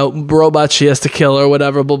many robots she has to kill or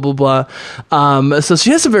whatever, blah blah blah. So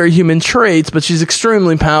she has some very human traits, but she's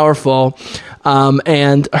extremely powerful.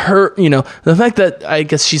 And her, the fact that I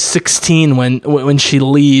guess she's 16 when she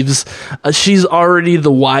leaves, she's already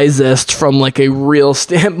the wisest from like a real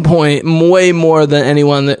standpoint, way more than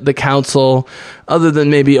anyone that the council, other than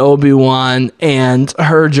maybe Obi-Wan. And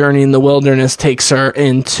her journey in the wilderness takes her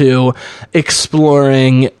into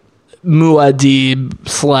exploring Muad'Dib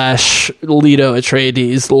 / Leto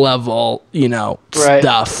Atreides level,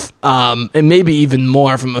 stuff, and maybe even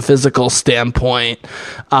more from a physical standpoint.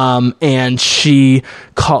 And she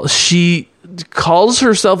calls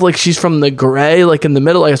herself like she's from the gray, like in the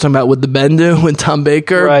middle, like I was talking about with the Bendu and Tom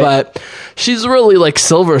Baker, but she's really like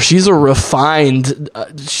silver. She's a refined,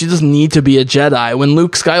 she doesn't need to be a Jedi. When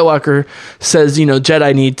Luke Skywalker says,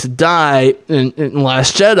 Jedi need to die in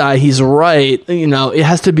Last Jedi, he's right. It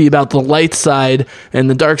has to be about the light side and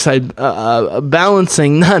the dark side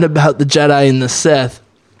balancing, not about the Jedi and the Sith.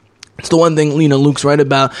 It's the one thing, Luke's right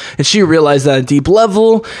about, and she realized that at a deep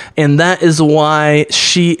level, and that is why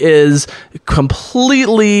she is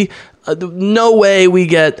completely... no way we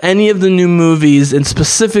get any of the new movies, and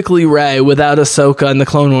specifically Rey, without Ahsoka and the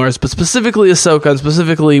Clone Wars, but specifically Ahsoka, and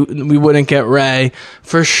specifically we wouldn't get Rey,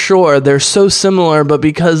 for sure. They're so similar, but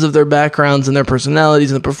because of their backgrounds and their personalities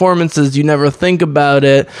and the performances, you never think about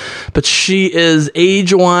it. But she is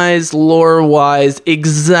age-wise, lore-wise,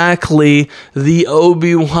 exactly the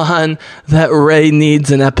Obi-Wan that Rey needs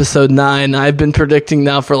in Episode 9. I've been predicting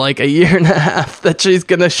now for like a year and a half that she's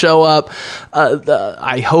going to show up.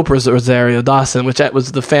 I hope Rosario Dawson, which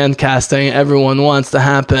was the fan casting everyone wants to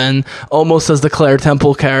happen, almost as the Claire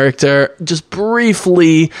Temple character, just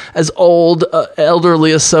briefly as old,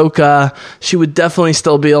 elderly Ahsoka. She would definitely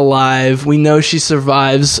still be alive. We know she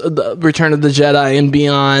survives the Return of the Jedi and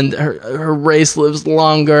beyond. Her race lives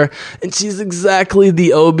longer, and she's exactly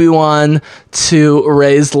the Obi-Wan to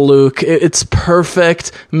Rey's Luke. It's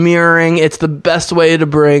perfect mirroring. It's the best way to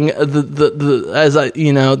bring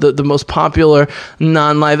the most popular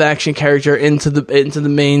non-live action character into the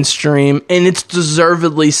mainstream, and it's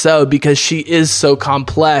deservedly so, because she is so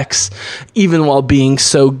complex even while being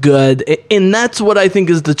so good. And that's what I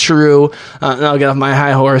think is the true and I'll get off my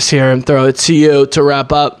high horse here and throw it to you to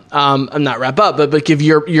wrap up. Not wrap up, but give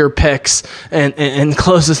your picks and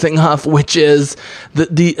close this thing off, which is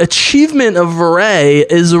the achievement of Rey.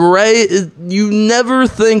 You never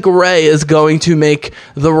think Rey is going to make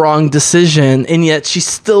the wrong decision, and yet she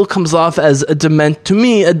still comes off as a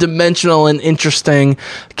dimensional and interesting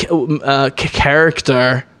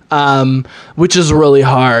character. Which is really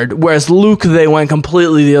hard. Whereas Luke, they went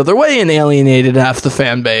completely the other way and alienated half the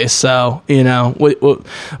fan base. So,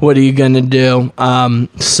 what are you going to do?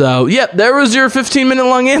 So, there was your 15-minute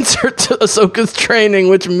long answer to Ahsoka's training,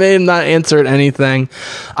 which may have not answered anything.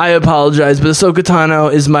 I apologize, but Ahsoka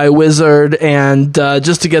Tano is my wizard, and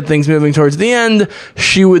just to get things moving towards the end,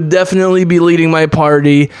 she would definitely be leading my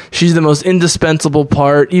party. She's the most indispensable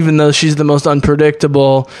part, even though she's the most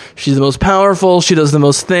unpredictable. She's the most powerful. She does the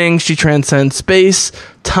most things. She transcends space,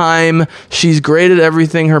 time. She's great at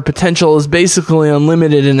everything. Her potential is basically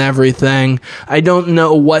unlimited in everything. I don't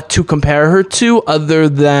know what to compare her to other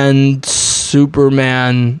than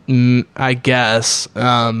Superman, I guess. There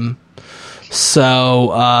you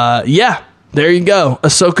go.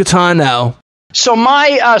 Ahsoka Tano. So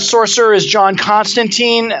my sorcerer is John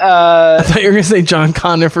Constantine. I thought you were going to say John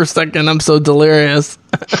Connor for a second. I'm so delirious.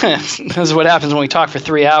 This is what happens when we talk for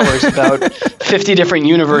 3 hours about 50 different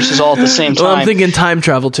universes all at the same time. Well, I'm thinking time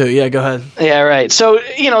travel too. Yeah, go ahead. Yeah, right. So,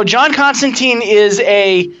 John Constantine is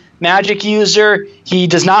a magic user. He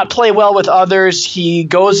does not play well with others. He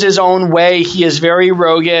goes his own way. He is very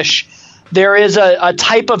roguish. There is a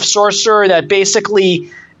type of sorcerer that basically...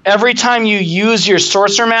 every time you use your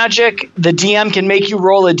sorcerer magic, the DM can make you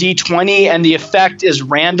roll a d20, and the effect is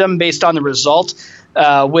random based on the result,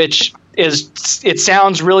 which it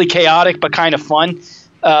sounds really chaotic but kind of fun.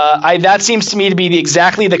 That seems to me to be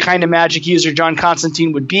exactly the kind of magic user John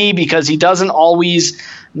Constantine would be, because he doesn't always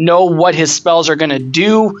know what his spells are going to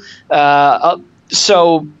do.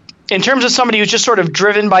 So in terms of somebody who's just sort of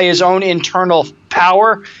driven by his own internal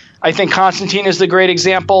power, I think Constantine is the great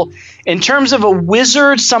example. In terms of a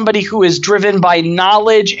wizard, somebody who is driven by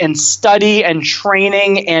knowledge and study and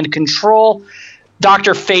training and control,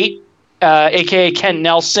 Dr. Fate, a.k.a. Kent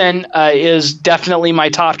Nelson, is definitely my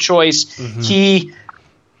top choice. Mm-hmm. He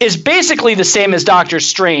is basically the same as Doctor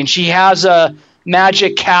Strange. He has a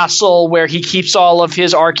magic castle where he keeps all of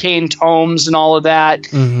his arcane tomes and all of that.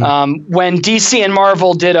 Mm-hmm. When DC and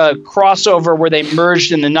Marvel did a crossover where they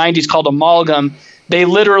merged in the 90s called Amalgam, they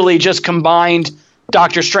literally just combined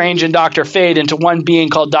Doctor Strange and Dr. Fate into one being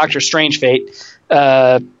called Doctor Strange Fate.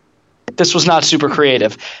 This was not super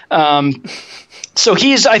creative. So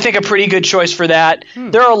he's, I think, a pretty good choice for that.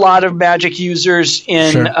 There are a lot of magic users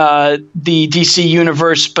in the DC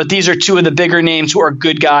universe, but these are two of the bigger names who are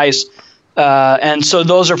good guys. And so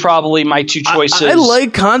those are probably my two choices. I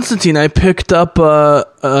like Constantine. I picked up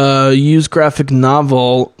a used graphic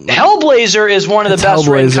novel. Hellblazer is one of the best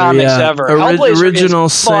written comics ever. Hellblazer Original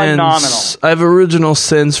is phenomenal. I have Original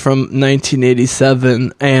Sins from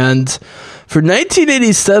 1987, and for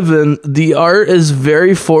 1987, the art is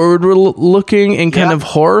very forward-looking and kind of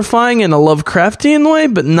horrifying in a Lovecraftian way,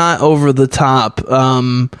 but not over the top.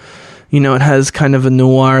 It has kind of a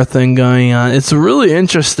noir thing going on. It's really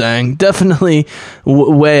interesting. Definitely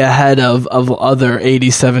way ahead of other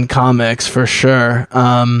 87 comics, for sure.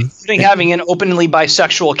 Including having an openly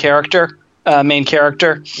bisexual character, main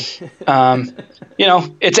character. It's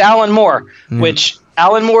Alan Moore, which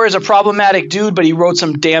Alan Moore is a problematic dude, but he wrote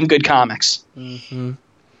some damn good comics. Mm-hmm.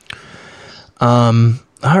 All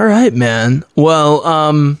right, man.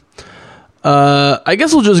 Well, I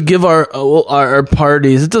guess we'll just give our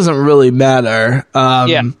parties. It doesn't really matter.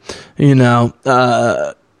 The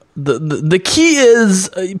key is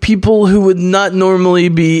people who would not normally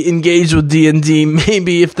be engaged with D&D,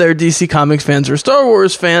 maybe if they're DC Comics fans or Star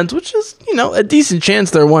Wars fans, which is, a decent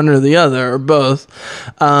chance they're one or the other or both.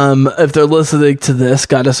 If they're listening to this,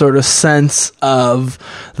 got a sort of sense of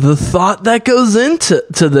the thought that goes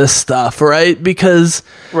into this stuff, right? Because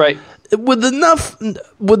with enough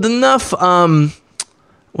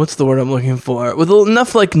what's the word I'm looking for? With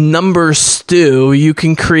enough number stew, you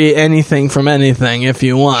can create anything from anything if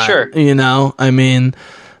you want. Sure.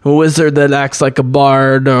 A wizard that acts like a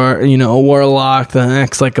bard, or a warlock that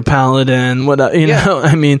acts like a paladin.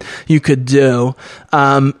 You could do.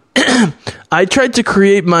 I tried to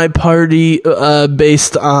create my party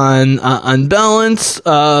based on balance,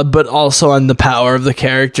 but also on the power of the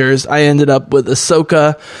characters. I ended up with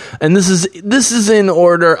Ahsoka, and this is in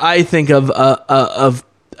order, I think, of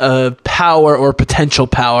power or potential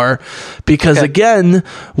power, because again,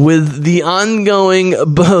 with the ongoing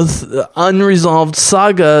both unresolved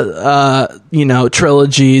saga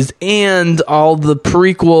trilogies and all the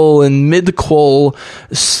prequel and midquel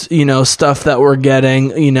stuff that we're getting,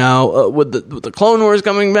 with the Clone Wars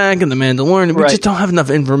coming back and the Mandalorian, we just don't have enough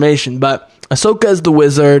information. But Ahsoka is the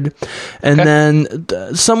wizard, and then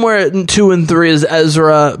somewhere in 2 and 3 is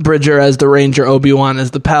Ezra Bridger as the ranger, Obi-Wan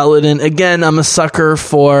as the paladin. Again, I'm a sucker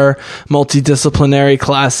for multidisciplinary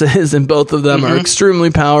classes, and both of them are extremely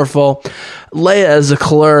powerful. Leia as a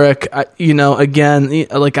cleric, again,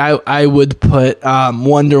 I would put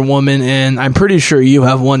Wonder Woman in. I'm pretty sure you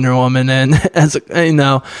have Wonder Woman in, as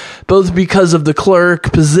both because of the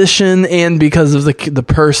cleric position and because of the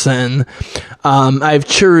person. I've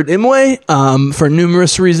cheered Imwe for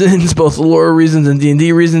numerous reasons, both lore reasons and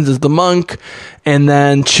D&D reasons, as the monk, and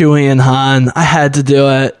then Chewie and Han. I had to do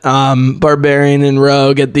it. Barbarian and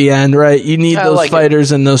Rogue at the end, right? You need those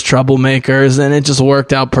fighters and those troublemakers, and it just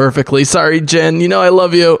worked out perfectly. Sorry, Jen. I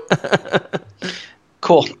love you.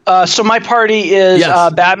 Cool. So my party is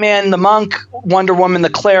Batman the monk, Wonder Woman the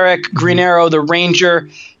cleric, Green Arrow the ranger,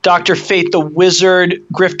 Dr. Fate the wizard,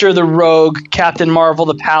 Grifter the rogue, Captain Marvel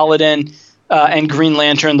the paladin, and Green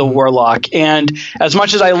Lantern the warlock. And as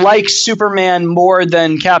much as I like Superman more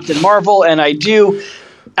than Captain Marvel, and I do,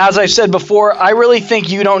 as I said before, I really think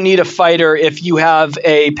you don't need a fighter if you have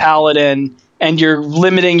a paladin and you're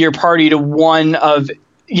limiting your party to one of,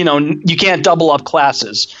 you can't double up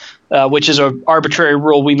classes, which is an arbitrary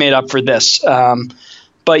rule we made up for this.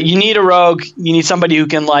 But you need a rogue. You need somebody who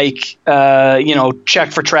can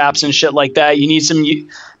check for traps and shit like that. You need some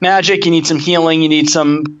magic. You need some healing. You need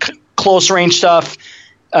some close range stuff.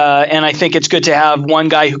 And I think it's good to have one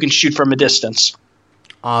guy who can shoot from a distance.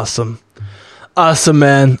 Awesome. Awesome,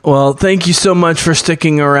 man. Well, thank you so much for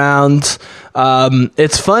sticking around.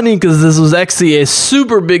 It's funny because this was actually a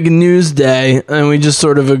super big news day, and we just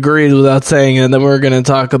sort of agreed without saying it that we were going to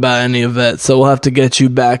talk about any of it. So we'll have to get you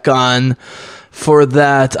back on for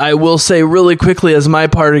that. I will say really quickly as my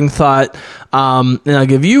parting thought, and I'll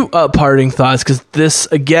give you parting thoughts, because this,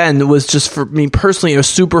 again, was just for me personally a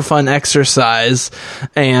super fun exercise,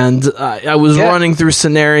 and I was running through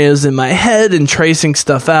scenarios in my head and tracing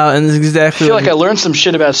stuff out, and it's exactly I feel like I learned some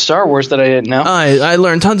shit about Star Wars that I didn't know. I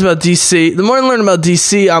learned tons about DC. The more I learn about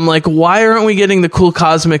DC, I'm like, why aren't we getting the cool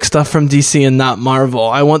cosmic stuff from DC and not Marvel?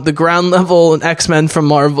 I want the ground level and X-Men from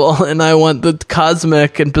Marvel, and I want the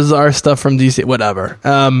cosmic and bizarre stuff from DC. Whatever.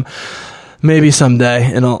 Maybe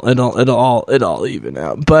someday it'll all even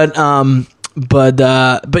out. But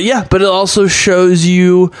it also shows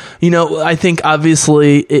you, I think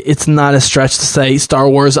obviously it's not a stretch to say Star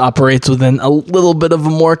Wars operates within a little bit of a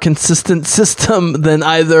more consistent system than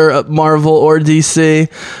either Marvel or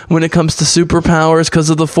DC when it comes to superpowers because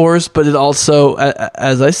of the Force, but it also,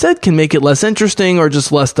 as I said, can make it less interesting or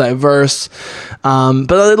just less diverse.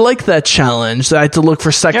 But I like that challenge. I had to look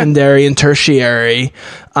for secondary and tertiary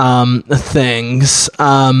things.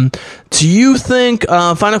 Do you think,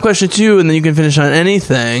 final question to you, and then you can finish on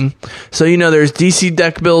anything. So, there's DC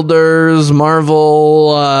deck builders,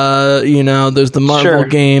 Marvel, there's the Marvel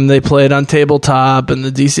game they played on tabletop, and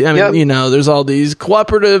the DC, there's all these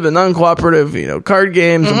cooperative and uncooperative, card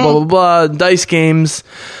games, and blah, blah, blah, dice games.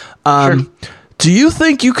 Do you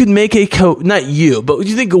think you could make not you, but do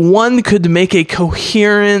you think one could make a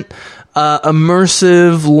coherent,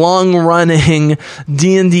 immersive, long-running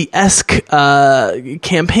D&D-esque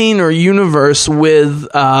campaign or universe with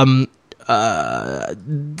I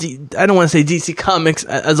don't want to say DC Comics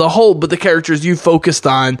as a whole, but the characters you focused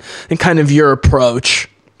on and kind of your approach?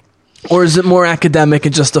 Or is it more academic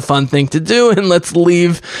and just a fun thing to do, and let's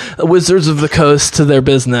leave Wizards of the Coast to their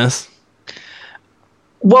business?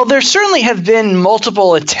 Well, there certainly have been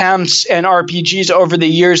multiple attempts and RPGs over the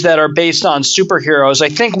years that are based on superheroes. I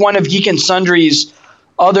think one of Geek and Sundry's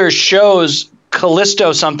other shows,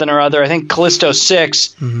 Callisto something or other, I think Callisto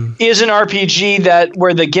 6, is an RPG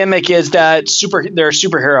where the gimmick is that they're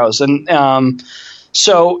superheroes. And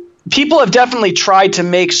so people have definitely tried to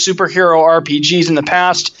make superhero RPGs in the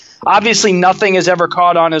past. Obviously, nothing has ever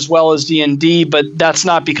caught on as well as D&D, but that's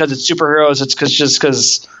not because it's superheroes. It's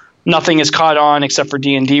because nothing is caught on except for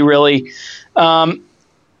D&D, really.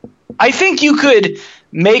 I think you could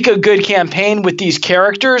make a good campaign with these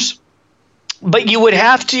characters, but you would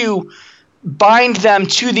have to bind them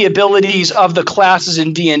to the abilities of the classes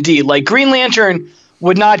in D&D. Like Green Lantern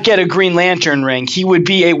would not get a Green Lantern ring. He would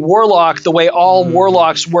be a warlock the way all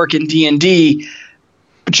warlocks work in D&D,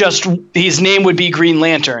 just his name would be Green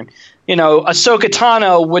Lantern. Ahsoka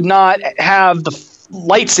Tano would not have the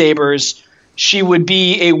lightsabers. She would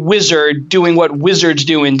be a wizard doing what wizards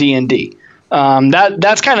do in D&D.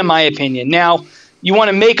 That's kind of my opinion. Now, you want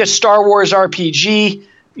to make a Star Wars RPG,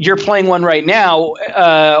 you're playing one right now,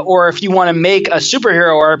 or if you want to make a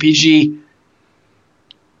superhero RPG,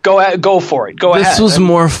 go for it. Go ahead. This was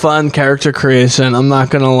more fun character creation. I'm not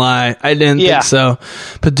going to lie. I didn't think so.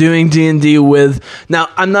 But doing D&D now,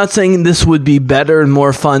 I'm not saying this would be better and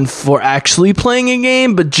more fun for actually playing a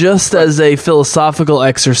game, but just as a philosophical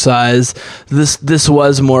exercise, this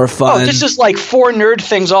was more fun. Oh, this is like 4 nerd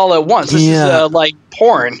things all at once. This is like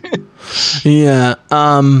porn. Yeah.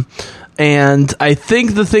 And I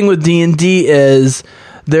think the thing with D&D is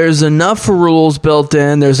there's enough rules built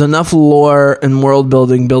in, there's enough lore and world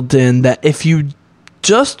building built in that if you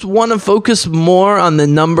just want to focus more on the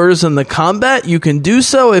numbers and the combat, you can do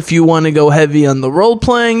so. If you want to go heavy on the role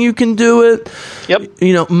playing, you can do it.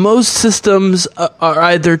 Yep. Most systems are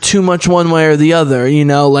either too much one way or the other.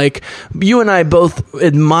 Like you and I both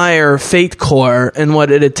admire Fate Core and what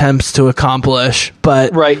it attempts to accomplish,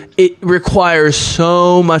 but it requires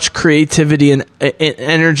so much creativity and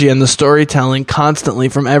energy and the storytelling constantly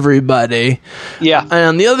from everybody. Yeah. And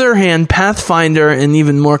on the other hand, Pathfinder and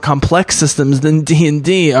even more complex systems than D&D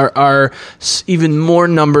are even more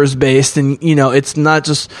numbers based, and it's not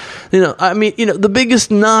just the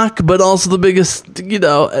biggest knock, but also the biggest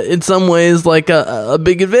in some ways like a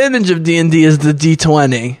big advantage of D&D is the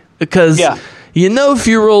D20, because if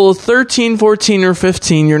you roll a 13, 14, or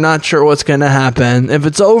 15, you're not sure what's going to happen. If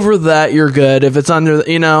it's over that, you're good. If it's under,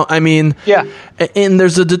 and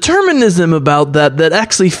there's a determinism about that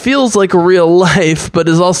actually feels like real life, but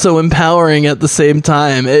is also empowering at the same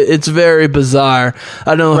time. It's very bizarre.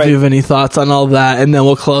 I don't know if you have any thoughts on all that, and then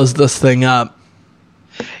we'll close this thing up.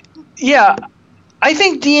 Yeah, I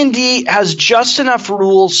think D&D has just enough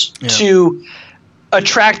rules to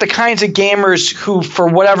attract the kinds of gamers who, for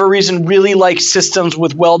whatever reason, really like systems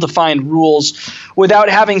with well-defined rules without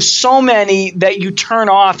having so many that you turn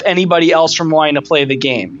off anybody else from wanting to play the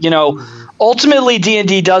game. You know, ultimately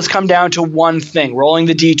D&D does come down to one thing, rolling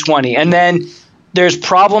the D20. And then there's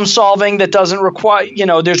problem solving that doesn't require, you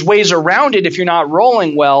know, there's ways around it if you're not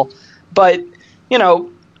rolling well. But, you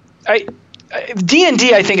know,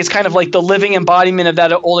 D&D, I think, is kind of like the living embodiment of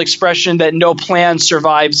that old expression that no plan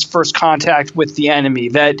survives first contact with the enemy.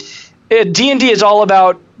 That D&D is all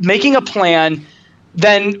about making a plan,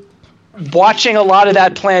 then watching a lot of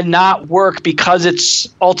that plan not work because it's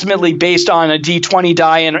ultimately based on a D20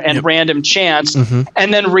 die and random chance,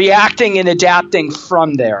 and then reacting and adapting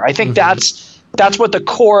from there. I think that's what the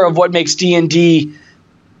core of what makes D&D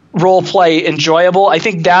role play enjoyable. I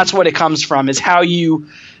think that's what it comes from, is how you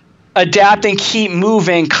adapt and keep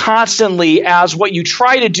moving constantly as what you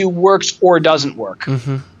try to do works or doesn't work.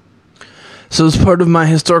 So as part of my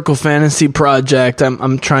historical fantasy project,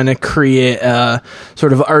 I'm trying to create a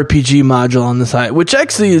sort of RPG module on the side, which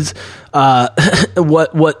actually is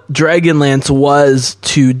what Dragonlance was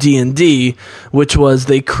to D&D, which was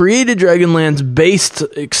they created Dragonlance based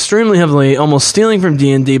extremely heavily, almost stealing from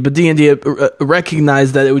D&D, but D&D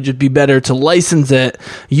recognized that it would just be better to license it,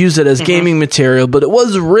 use it as gaming material, but it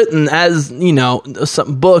was written as, you know,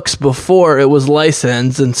 some books before it was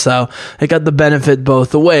licensed, and so it got the benefit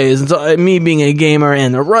both ways. And so me being a gamer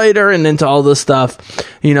and a writer and into all this stuff,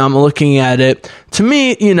 you know, I'm looking at it. To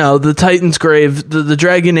me, you know, the Titan's Grave, the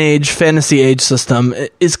Dragon Age, Fantasy Age system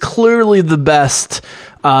is clearly the best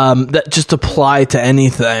that just apply to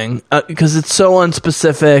anything because it's so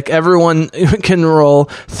unspecific. Everyone can roll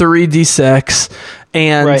 3d6,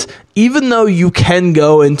 and even though you can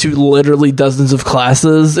go into literally dozens of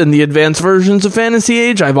classes in the advanced versions of Fantasy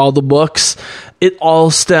Age, I have all the books, it all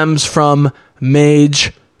stems from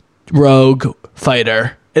mage, rogue,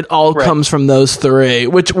 fighter. It all comes from those three,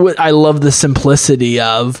 which I love the simplicity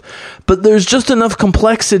of. But there's just enough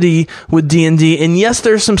complexity with D&D, and yes,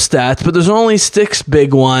 there's some stats, but there's only 6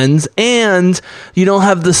 big ones, and you don't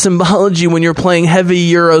have the symbology when you're playing heavy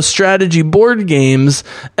Euro strategy board games.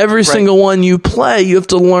 Every single one you play, you have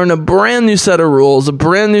to learn a brand new set of rules, a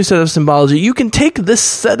brand new set of symbology. You can take this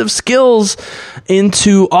set of skills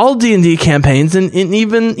into all D&D campaigns and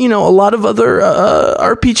even, you know, a lot of other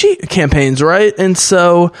RPG campaigns, right? And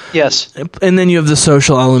so... Yes. And then you have the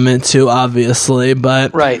social element too, obviously,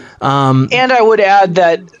 but... Right. And I would add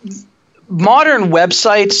that modern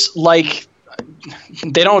websites, like,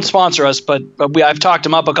 they don't sponsor us, but I've talked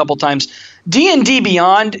them up a couple times. D&D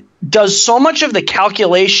Beyond does so much of the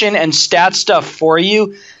calculation and stat stuff for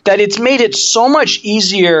you that it's made it so much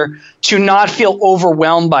easier to not feel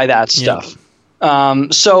overwhelmed by that stuff.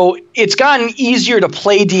 So it's gotten easier to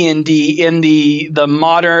play D&D in the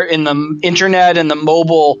modern, in the internet and the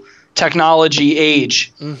mobile technology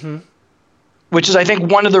age. Which is, I think,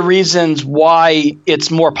 one of the reasons why it's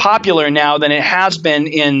more popular now than it has been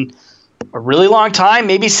in a really long time,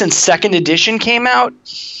 maybe since 2nd edition came out.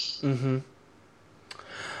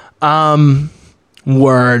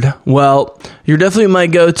 Word. Well, you're definitely my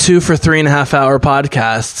go-to for 3.5-hour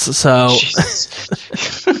podcasts, so...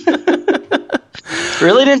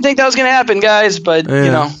 Really didn't think that was going to happen, guys, but, you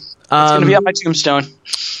know, it's going to be on my tombstone.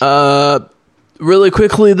 Really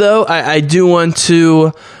quickly, though, I do want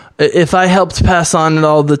to... If I helped pass on at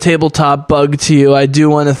all the tabletop bug to you, I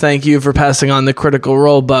do want to thank you for passing on the Critical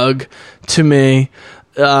Role bug to me.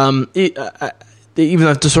 Even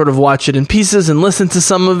have to sort of watch it in pieces and listen to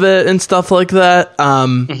some of it and stuff like that.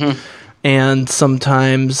 And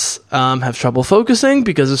sometimes have trouble focusing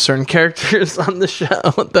because of certain characters on the show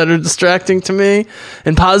that are distracting to me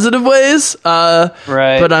in positive ways.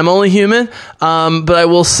 But I'm only human. But I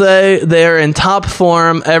will say they're in top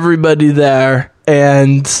form, everybody there.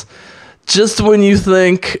 And just when you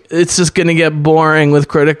think it's just going to get boring with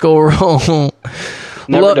Critical Role,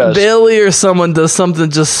 Bailey or someone does something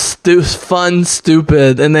just fun,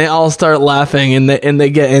 stupid, and they all start laughing and they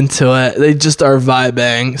get into it. They just are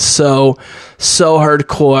vibing so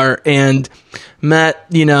hardcore. And Matt,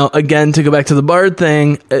 you know, again, to go back to the Bard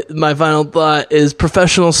thing, my final thought is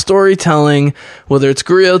professional storytelling, whether it's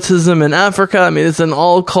griotism in Africa, I mean, it's in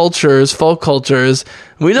all cultures, folk cultures,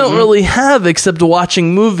 we don't really have except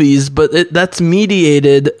watching movies, but that's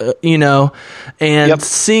mediated, you know, and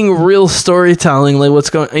seeing real storytelling, like what's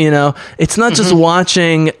going, you know, it's not just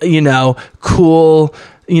watching, you know, cool,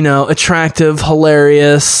 attractive,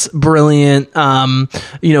 hilarious, brilliant,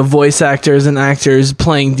 voice actors and actors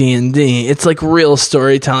playing D&D. It's like real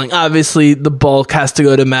storytelling. Obviously, the bulk has to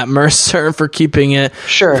go to Matt Mercer for keeping it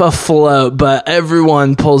afloat, but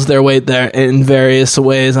everyone pulls their weight there in various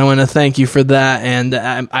ways. I want to thank you for that, and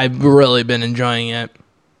I've really been enjoying it.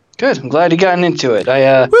 Good. I'm glad you gotten into it.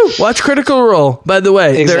 Watch Critical Role. By the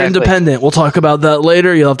way, they're independent. We'll talk about that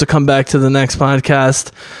later. You'll have to come back to the next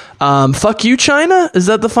podcast. Fuck you, China? Is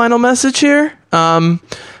that the final message here? Sure.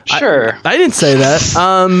 I didn't say that.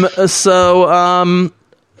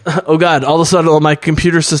 Oh God! All of a sudden, all my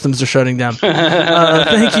computer systems are shutting down.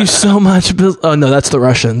 Thank you so much, Bizzle. Oh no, that's the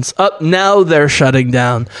Russians. Now they're shutting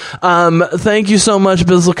down. Thank you so much,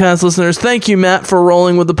 Bizzlecast listeners. Thank you, Matt, for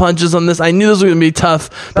rolling with the punches on this. I knew this was going to be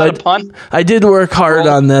tough, but a pun? I did work hard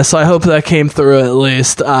on this, so I hope that came through at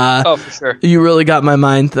least. For sure. You really got my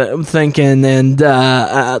mind thinking, and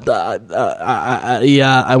I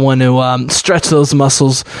want to stretch those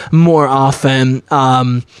muscles more often.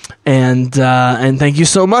 And thank you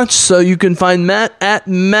so much. So you can find Matt at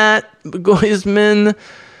Matt Goisman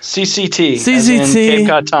CCT as in Cape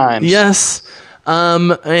Cod Times. Yes.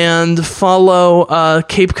 And follow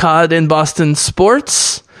Cape Cod and Boston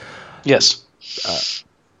Sports. Yes.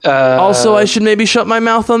 Also, I should maybe shut my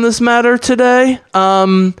mouth on this matter today.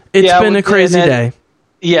 It's been a crazy day.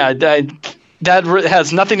 Yeah, that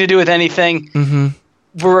has nothing to do with anything. Mm-hmm.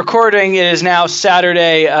 We're recording. It is now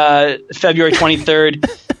Saturday, February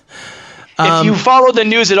 23rd. If you follow the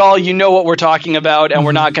news at all, you know what we're talking about, and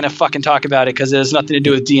we're not going to fucking talk about it because it has nothing to do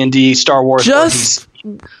with D&D, Star Wars. Just,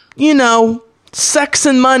 sex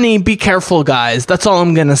and money, be careful, guys. That's all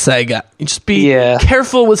I'm going to say, guys. Just be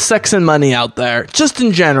careful with sex and money out there, just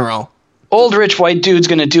in general. Old rich white dude's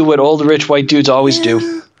going to do what old rich white dudes always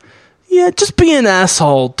do. Yeah, just be an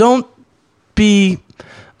asshole. Don't be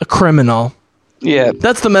a criminal. Yeah,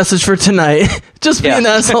 that's the message for tonight. Just be an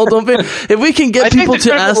asshole. Don't be. If we can get people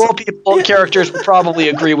to characters would probably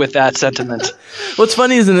agree with that sentiment. What's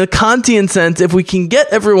funny is in the Kantian sense, if we can get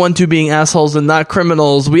everyone to being assholes and not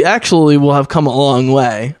criminals, we actually will have come a long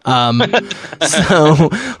way. So we'll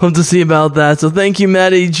have to see about that. So thank you,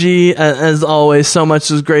 Matty G, as always. So much. This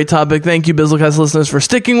was a great topic. Thank you, Bizzlecast listeners, for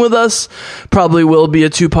sticking with us. Probably will be a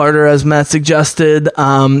two-parter, as Matt suggested.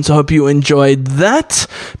 So hope you enjoyed that.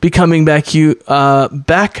 Be coming back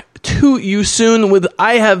to you soon with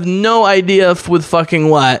I have no idea with fucking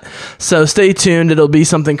what. So stay tuned. It'll be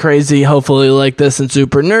something crazy, hopefully like this and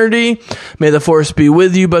super nerdy. May the force be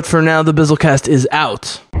with you. But for now, the Bizzlecast is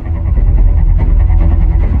out.